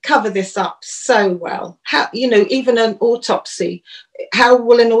cover this up so well. How, even an autopsy, how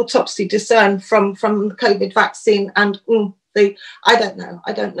will an autopsy discern from the COVID vaccine and I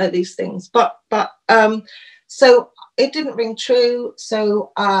don't know these things, but so it didn't ring true.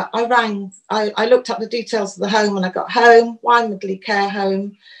 So I rang, I looked up the details of the home when I got home, Wymedley Care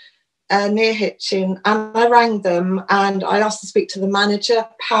Home near Hitchin, and I rang them and I asked to speak to the manager,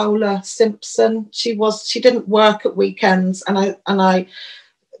 Paula Simpson. She didn't work at weekends, and I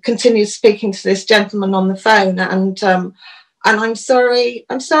continued speaking to this gentleman on the phone, and I'm sorry,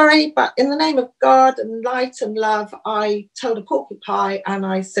 but in the name of God and light and love, I told a porcupine, and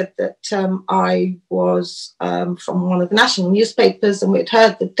I said that I was from one of the national newspapers, and we'd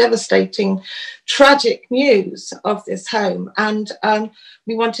heard the devastating, tragic news of this home, and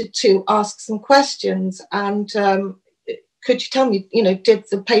we wanted to ask some questions. And could you tell me, did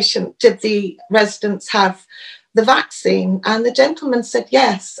the residents have the vaccine? And the gentleman said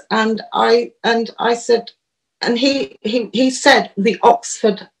yes, and I said. And he said the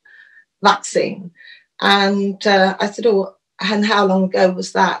Oxford vaccine, and I said, oh, and how long ago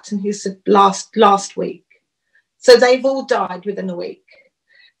was that? And he said last week. So they've all died within a week.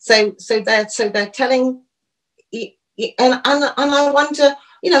 So they're telling, and I wonder,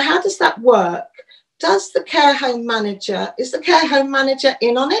 how does that work? Is the care home manager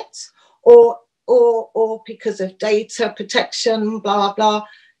in on it, or because of data protection, blah blah?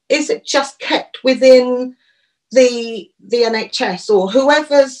 Is it just kept within the NHS or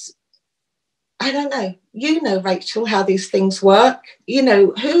whoever's I don't know, you know, Rachel, how these things work. You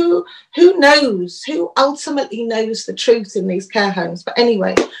know, who knows, who ultimately knows the truth in these care homes. But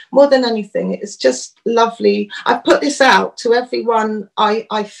anyway, more than anything, it's just lovely. I've put this out to everyone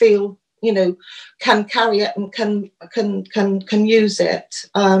I feel, you know, can carry it and can use it.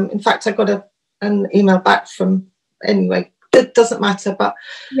 In fact, I got an email back from, anyway, it doesn't matter, but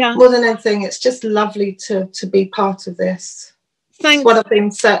yeah, more than anything, it's just lovely to be part of this. Thanks. It's what I've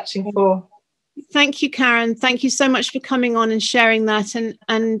been searching for. Thank you, Karen. Thank you so much for coming on and sharing that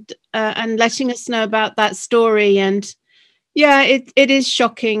and letting us know about that story. And yeah, it is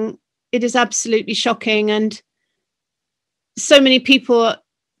shocking. It is absolutely shocking. And so many people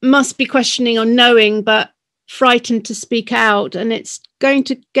must be questioning or knowing, but frightened to speak out. And it's going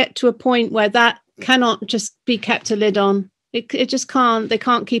to get to a point where that cannot just be kept a lid on. It just can't. They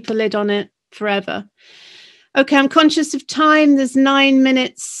can't keep a lid on it forever. Okay, I'm conscious of time. There's 9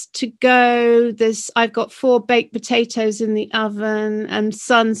 minutes to go. I've got 4 baked potatoes in the oven and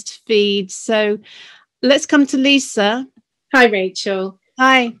sons to feed. So let's come to Lisa. Hi, Rachel.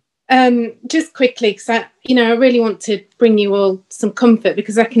 Hi. Just quickly, because I really want to bring you all some comfort,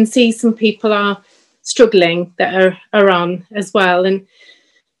 because I can see some people are struggling that are on as well. And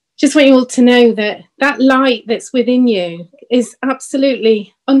just want you all to know that that light that's within you is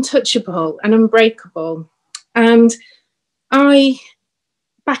absolutely untouchable and unbreakable. And I,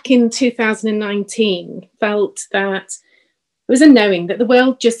 back in 2019, felt that it was a knowing that the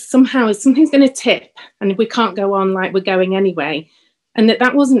world just somehow, something's going to tip and we can't go on like we're going anyway. And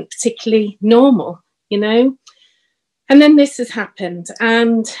that wasn't particularly normal, you know. And then this has happened,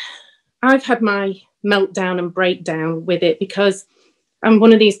 and I've had my meltdown and breakdown with it, because I'm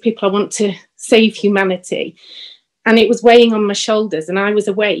one of these people, I want to save humanity. And it was weighing on my shoulders, and I was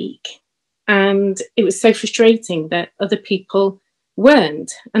awake. And it was so frustrating that other people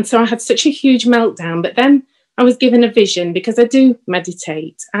weren't. And so I had such a huge meltdown. But then I was given a vision, because I do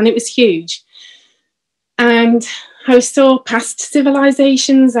meditate, and it was huge. And I saw past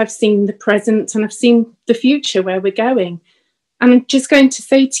civilizations, I've seen the present, and I've seen the future where we're going. And I'm just going to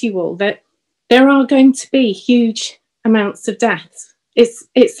say to you all that there are going to be huge amounts of death.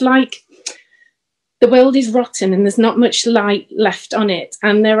 It's like the world is rotten and there's not much light left on it.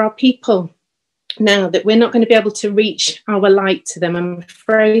 And there are people now that we're not going to be able to reach our light to them. I'm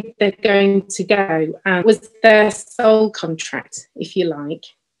afraid they're going to go. And it was their soul contract, if you like.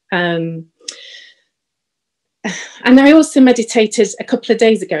 And I also meditated a couple of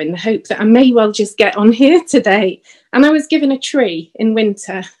days ago in the hope that I may well just get on here today. And I was given a tree in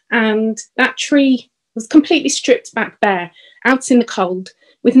winter, and that tree was completely stripped back bare, out in the cold,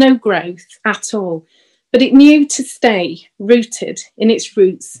 with no growth at all. But it knew to stay rooted in its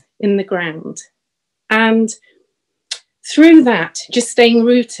roots in the ground. And through that, just staying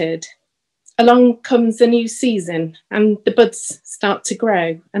rooted, along comes a new season, and the buds start to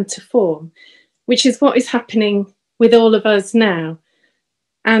grow and to form, which is what is happening with all of us now.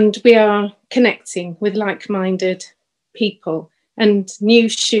 And we are connecting with like-minded people, and new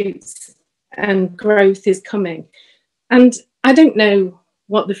shoots and growth is coming. And I don't know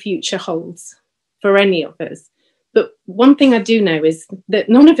what the future holds for any of us. But one thing I do know is that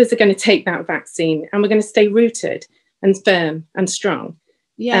none of us are going to take that vaccine, and we're going to stay rooted and firm and strong.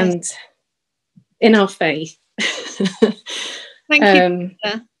 Yes. And in our faith. Thank you.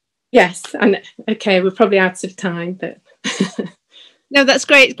 Yes, and okay, we're probably out of time, but no, that's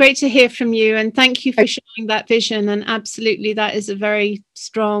great. Great to hear from you, and thank you for sharing that vision. And absolutely, that is a very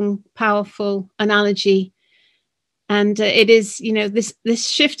strong, powerful analogy. And it is, you know, this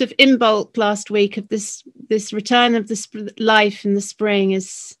shift of Imbolc last week, of this return of the life in the spring,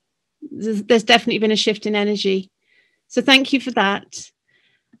 is there's definitely been a shift in energy. So thank you for that.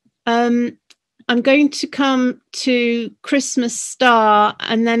 I'm going to come to Christmas Star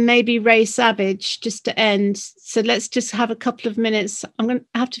and then maybe Ray Savage just to end. So let's just have a couple of minutes. I'm going to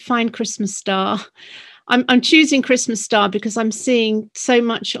have to find Christmas Star. I'm choosing Christmas Star because I'm seeing so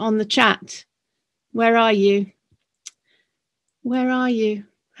much on the chat. Where are you? Where are you?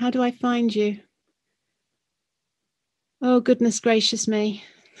 How do I find you? Oh, goodness gracious me.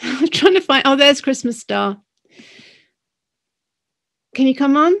 I'm trying to find, oh, there's Christmas Star. Can you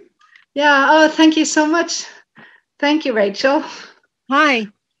come on? Yeah, oh, thank you so much. Thank you, Rachel. Hi.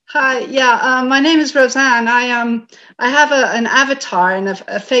 Hi, yeah, my name is Roseanne. I have an avatar and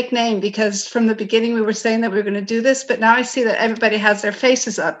a fake name, because from the beginning we were saying that we were going to do this, but now I see that everybody has their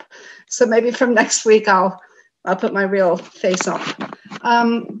faces up. So maybe from next week I'll put my real face on.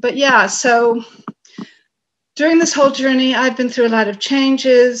 But yeah, so during this whole journey, I've been through a lot of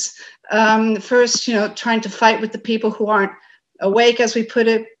changes. First, you know, trying to fight with the people who aren't awake, as we put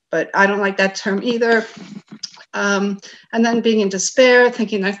it, but I don't like that term either. And then being in despair,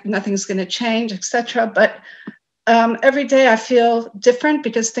 thinking that nothing's going to change, etc. But every day I feel different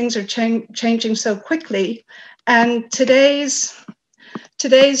because things are changing so quickly. And today's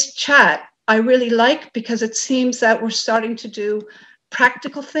chat I really like, because it seems that we're starting to do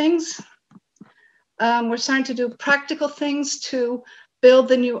practical things. We're starting to do practical things to build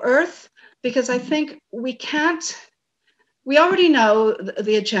the new earth, because I think we already know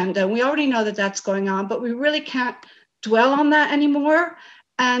the agenda, and we already know that that's going on, but we really can't dwell on that anymore.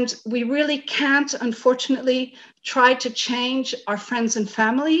 And we really can't, unfortunately, try to change our friends and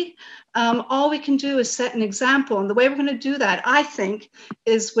family. All we can do is set an example. And the way we're going to do that, I think,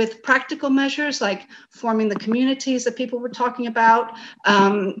 is with practical measures like forming the communities that people were talking about,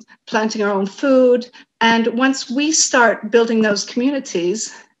 planting our own food. And once we start building those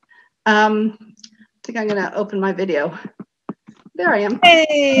communities, I think I'm going to open my video. There I am.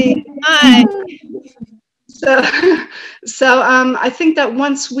 Hey, hi. So I think that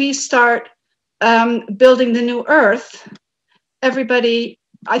once we start building the new earth, everybody,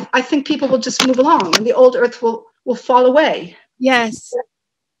 I think people will just move along, and the old earth will fall away. Yes.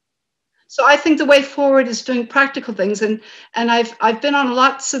 So I think the way forward is doing practical things, and I've been on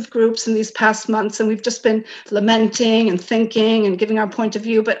lots of groups in these past months, and we've just been lamenting and thinking and giving our point of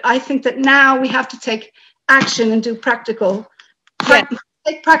view. But I think that now we have to take action and do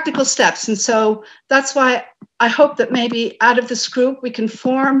take practical steps. And so that's why I hope that maybe out of this group we can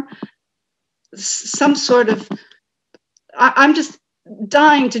form some sort of, I'm just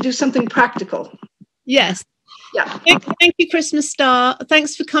dying to do something practical. Yes. Yeah. Thank you, Christmas Star.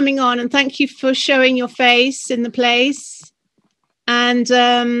 Thanks for coming on, and thank you for showing your face in the place.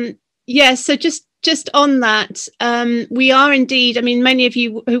 And yes, so just on that, we are indeed, I mean, many of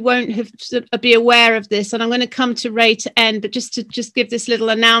you who won't have be aware of this, and I'm going to come to Ray to end, but just to give this little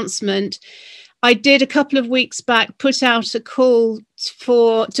announcement. I did a couple of weeks back put out a call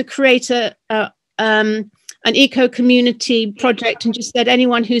to create an eco community project, and just said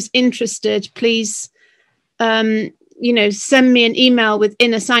anyone who's interested, please send me an email with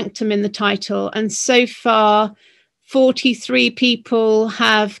Inner Sanctum in the title. And so far 43 people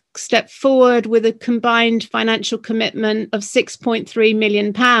have stepped forward with a combined financial commitment of £6.3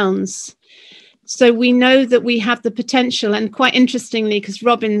 million. So we know that we have the potential. And quite interestingly, because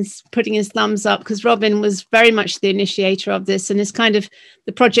Robin's putting his thumbs up, because Robin was very much the initiator of this and is kind of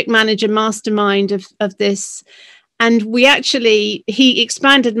the project manager mastermind of this. And he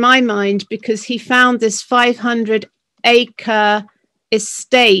expanded my mind, because he found this 500-acre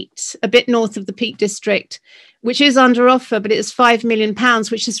estate a bit north of the Peak District, which is under offer, but it's £5 million,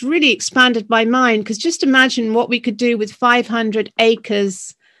 which has really expanded my mind. Because just imagine what we could do with 500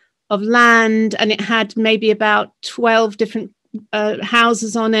 acres of land, and it had maybe about 12 different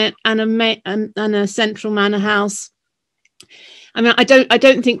houses on it, and a central manor house. I mean, I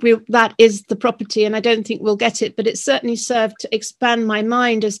don't think that is the property, and I don't think we'll get it, but it certainly served to expand my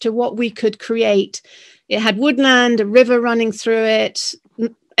mind as to what we could create. It had woodland, a river running through it,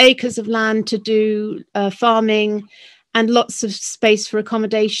 acres of land to do farming, and lots of space for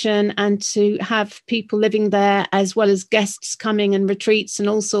accommodation, and to have people living there, as well as guests coming and retreats and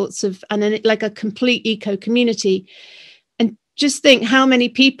all sorts of, and then like a complete eco community. And just think how many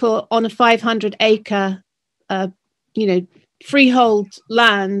people on a 500-acre, freehold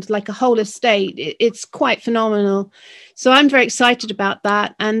land, like a whole estate. It's quite phenomenal. So I'm very excited about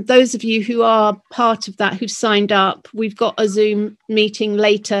that. And those of you who are part of that, who've signed up, we've got a Zoom meeting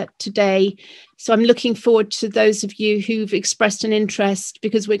later today. So I'm looking forward to those of you who've expressed an interest,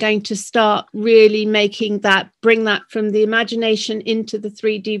 because we're going to start really bring that from the imagination into the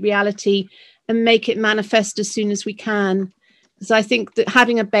 3D reality and make it manifest as soon as we can. Because I think that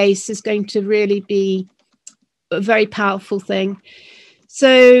having a base is going to really be a very powerful thing.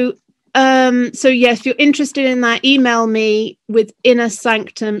 So yeah, if you're interested in that, email me with Inner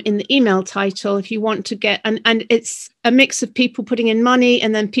Sanctum in the email title if you want to get, and it's a mix of people putting in money,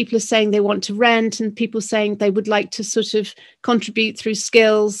 and then people are saying they want to rent, and people saying they would like to sort of contribute through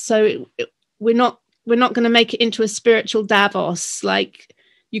skills. So we're not going to make it into a spiritual Davos, like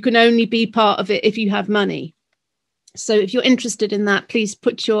you can only be part of it if you have money. So if you're interested in that, please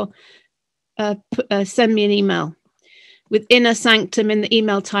send me an email with Inner Sanctum in the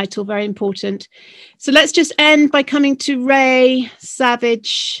email title. Very important. So let's just end by coming to Ray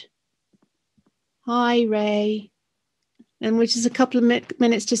Savage. Hi, Ray. And which is a couple of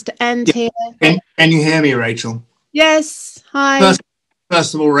minutes just to end here. Can you hear me, Rachel? Yes. Hi.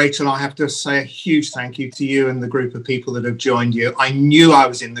 First of all, Rachel, I have to say a huge thank you to you and the group of people that have joined you. I knew I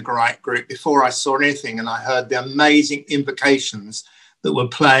was in the right group before I saw anything, and I heard the amazing invocations that were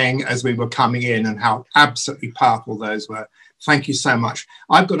playing as we were coming in, and how absolutely powerful those were. Thank you so much.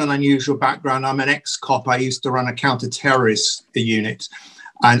 I've got an unusual background. I'm an ex-cop. I used to run a counter-terrorist unit,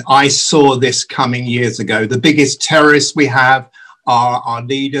 and I saw this coming years ago. The biggest terrorists we have are our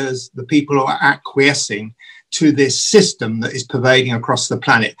leaders, the people who are acquiescing to this system that is pervading across the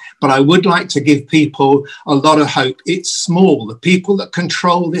planet. But I would like to give people a lot of hope. It's small. The people that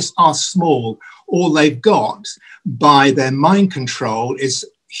control this are small. All they've got by their mind control is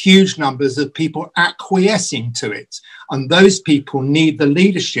huge numbers of people acquiescing to it. And those people need the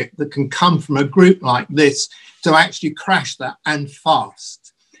leadership that can come from a group like this to actually crash that, and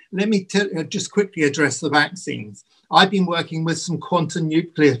fast. Let me just quickly address the vaccines. I've been working with some quantum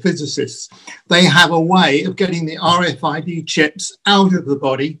nuclear physicists. They have a way of getting the RFID chips out of the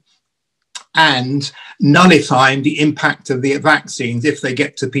body and nullifying the impact of the vaccines if they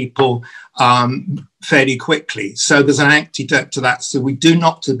get to people fairly quickly. So there's an antidote to that. So we do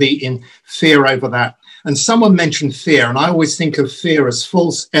not to be in fear over that. And someone mentioned fear, and I always think of fear as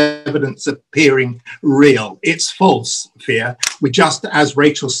false evidence appearing real. It's false fear. We just, as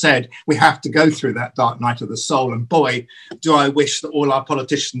Rachel said, we have to go through that dark night of the soul. And boy, do I wish that all our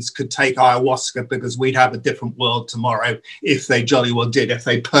politicians could take ayahuasca, because we'd have a different world tomorrow if they jolly well did, if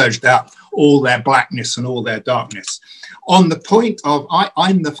they purged out all their blackness and all their darkness. On the point of,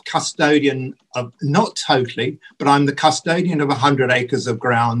 I'm the custodian of, not totally, but I'm the custodian of 100 acres of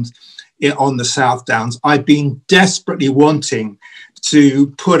ground on the South Downs. I've been desperately wanting to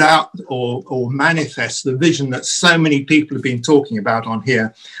put out or manifest the vision that so many people have been talking about on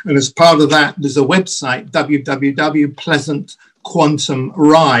here. And as part of that, there's a website, www.Pleasant Quantum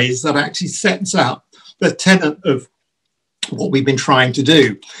Rise, that actually sets out the tenet of what we've been trying to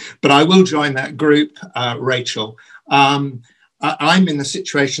do. But I will join that group, Rachel. I'm in the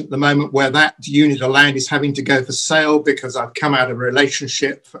situation at the moment where that unit of land is having to go for sale, because I've come out of a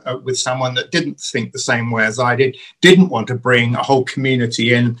relationship with someone that didn't think the same way as I did, didn't want to bring a whole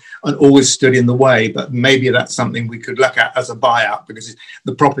community in, and always stood in the way. But maybe that's something we could look at as a buyout, because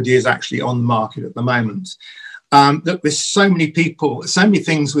the property is actually on the market at the moment. Look, there's so many people, so many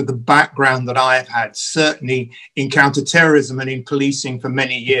things with the background that I have had, certainly in counterterrorism and in policing for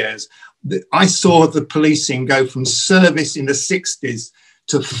many years. I saw the policing go from service in the 60s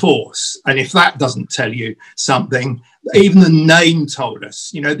to force. And if that doesn't tell you something, even the name told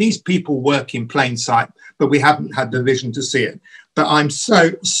us. You know, these people work in plain sight, but we haven't had the vision to see it. But I'm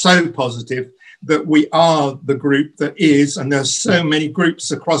so positive that we are the group that is, and there's so many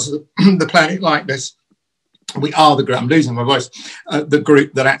groups across the planet like this. We are the group, I'm losing my voice, the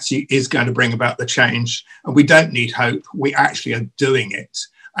group that actually is going to bring about the change. And we don't need hope, we actually are doing it.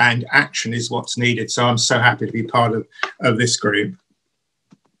 And action is what's needed. So I'm so happy to be part of this group.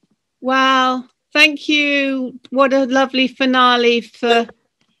 Wow, thank you. What a lovely finale for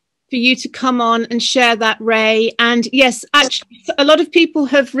you to come on and share that, Ray. And yes, actually, a lot of people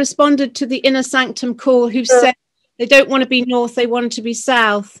have responded to the Inner Sanctum call who said they don't want to be north, they want to be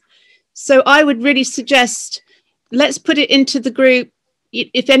south. So I would really suggest, let's put it into the group.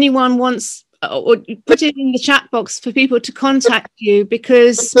 If anyone wants, or put it in the chat box for people to contact you,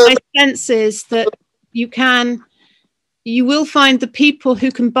 because my sense is that you will find the people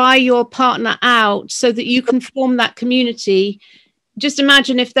who can buy your partner out so that you can form that community. Just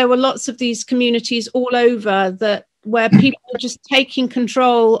imagine if there were lots of these communities all over where people are just taking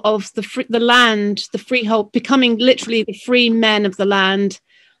control of the land, the freehold, becoming literally the free men of the land.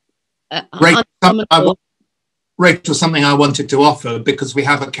 Rachel, something I wanted to offer, because we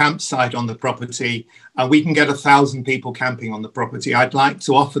have a campsite on the property and we can get 1,000 people camping on the property. I'd like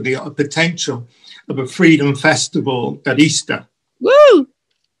to offer the potential of a freedom festival at Easter. Woo!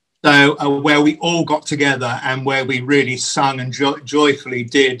 So where we all got together and where we really sung and joyfully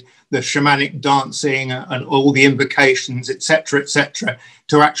did the shamanic dancing and all the invocations, etc.,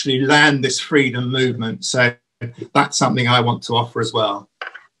 to actually land this freedom movement. So that's something I want to offer as well.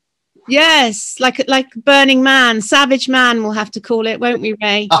 Yes, like Burning Man, Savage Man, we'll have to call it, won't we,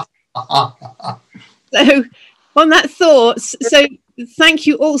 Ray? So on that thought, so thank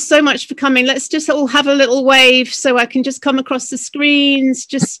you all so much for coming. Let's just all have a little wave so I can just come across the screens,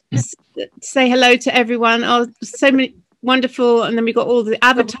 just say hello to everyone. Oh, so many wonderful. And then we got all the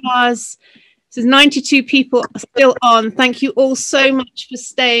avatars. So there's 92 people still on. Thank you all so much for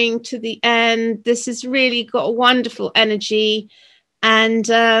staying to the end. This has really got a wonderful energy. And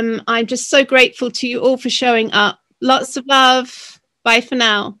I'm just so grateful to you all for showing up. Lots of love. Bye for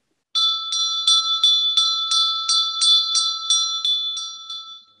now.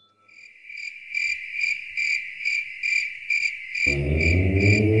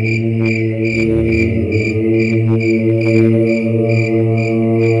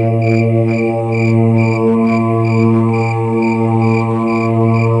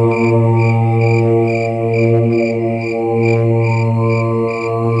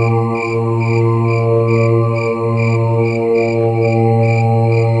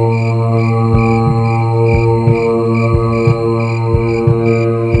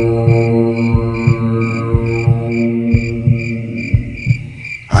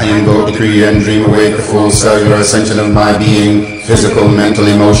 I invoke, decree, and dream awake the full cellular ascension of my being, physical, mental,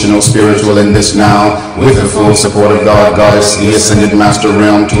 emotional, spiritual, in this now, with the full support of God, Goddess, the Ascended Master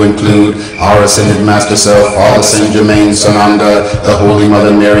Realm, to include our Ascended Master Self, Father Saint Germain, Sananda, the Holy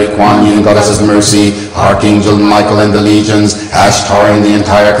Mother Mary, Kuan Yin, Goddess of Mercy, Archangel Michael and the legions, Ashtar and the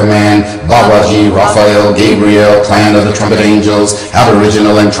entire command, Babaji, Raphael, Gabriel, clan of the trumpet angels,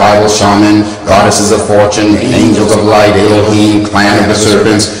 aboriginal and tribal shaman, goddesses of fortune, angels of light, Elohim, clan of the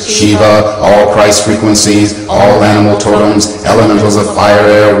serpents, Shiva, all Christ frequencies, all animal totems, elementals of fire,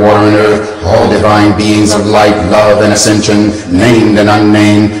 air, water, and earth, all divine beings of light, love, and ascension, named and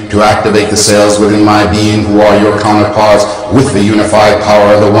unnamed, to activate the cells within my being who are your counterparts with the unified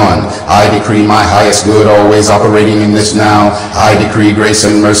power of the One. I decree my highest good always operating in this now. I decree grace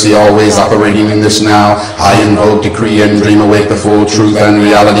and mercy always operating in this now. I invoke, decree, and dream awake the full truth and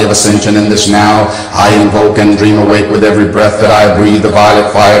reality of ascension in this now. I invoke and dream awake with every breath that I breathe the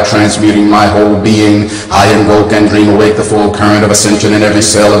violet fire transmuting my whole being. I invoke and dream awake the full current of ascension in every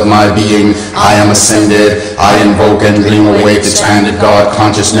cell of my being. I am ascended. I invoke and dream awake expanded God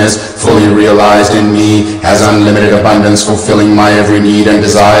consciousness fully realized in me as unlimited abundance fulfilling my every need and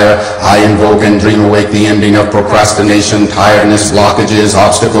desire. I invoke and dream awake the ending of procrastination, tiredness, blockages,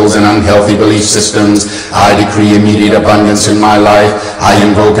 obstacles, and unhealthy belief systems. I decree immediate abundance in my life. I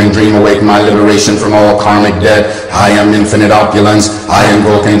invoke and dream awake my liberation from all karmic debt. I am infinite opulence. I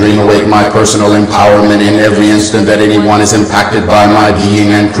invoke and dream awake my personal empowerment in every instant that anyone is impacted by my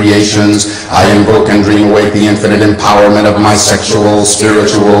being and creations. I invoke and dream awake the infinite empowerment of my sexual,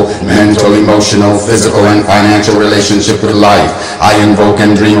 spiritual, mental, emotional, physical, and financial relationship with life. I invoke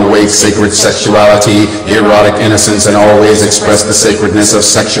and dream awake sacred sexuality, erotic innocence, and always express the sacredness of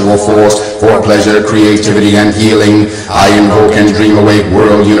sexual force for pleasure, creativity, and healing. I invoke and dream awake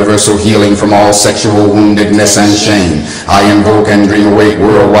world universal healing from all sexual woundedness and shame. I invoke and dream awake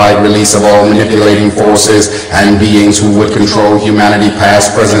worldwide release of all manipulating forces and beings who would control humanity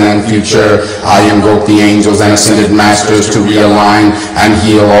past, present, and future. I invoke the angels and ascended masters to realign and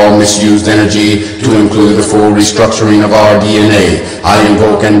heal all misused energy, to include the full restructuring of our DNA. I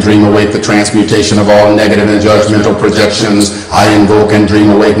invoke and dream awake the transmutation of all negative and judgmental projections. I invoke and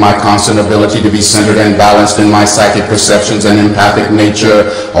dream awake my constant ability to be centered and balanced in my psychic perceptions and empathic nature.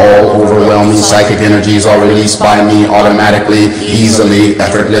 All overwhelming psychic energies are released by me automatically, easily,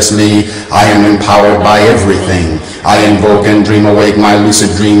 effortlessly. I am empowered by everything. I invoke and dream awake my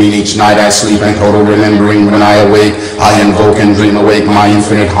lucid dreaming each night I sleep and total remembering when I awake. I invoke and dream awake my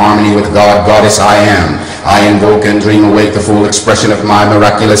infinite harmony with God, Goddess I am. I invoke and dream awake the full expression of my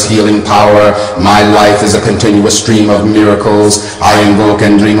miraculous healing power. My life is a continuous stream of miracles. I invoke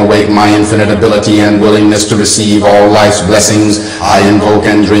and dream awake my infinite ability and willingness to receive all life's blessings. I invoke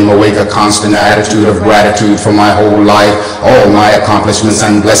and dream awake a constant attitude of gratitude for my whole life, all my accomplishments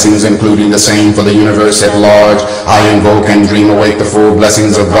and blessings, including the same for the universe at large. I invoke and dream awake the full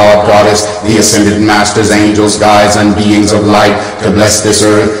blessings of God, Goddess, the ascended masters, angels, guides, and beings of light to bless this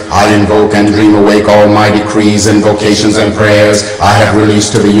earth. I invoke and dream awake all my decrees, invocations, and prayers I have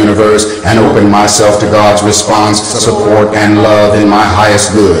released to the universe and open myself to God's response, support, and love in my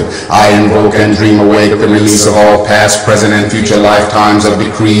highest good. I invoke and dream awake the release of all past, present, and future lifetimes of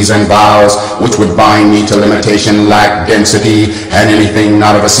decrees and vows which would bind me to limitation, lack, density, and anything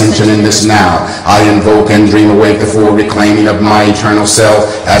not of ascension in this now. I invoke and dream awake the full reclaiming of my eternal self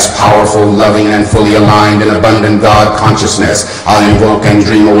as powerful, loving, and fully aligned in abundant God consciousness. I invoke and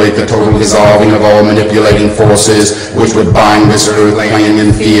dream awake the total dissolving of all manipulating forces which would bind this earth playing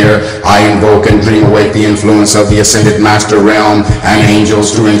in fear. I invoke and dream awake the influence of the ascended master realm and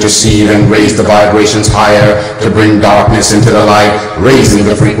angels to intercede and raise the vibrations higher to bring darkness into the light, raising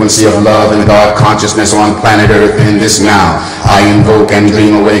the frequency of love and God consciousness on planet Earth in this now. I invoke and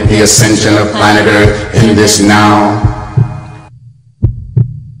dream awake the ascension of planet Earth in this now.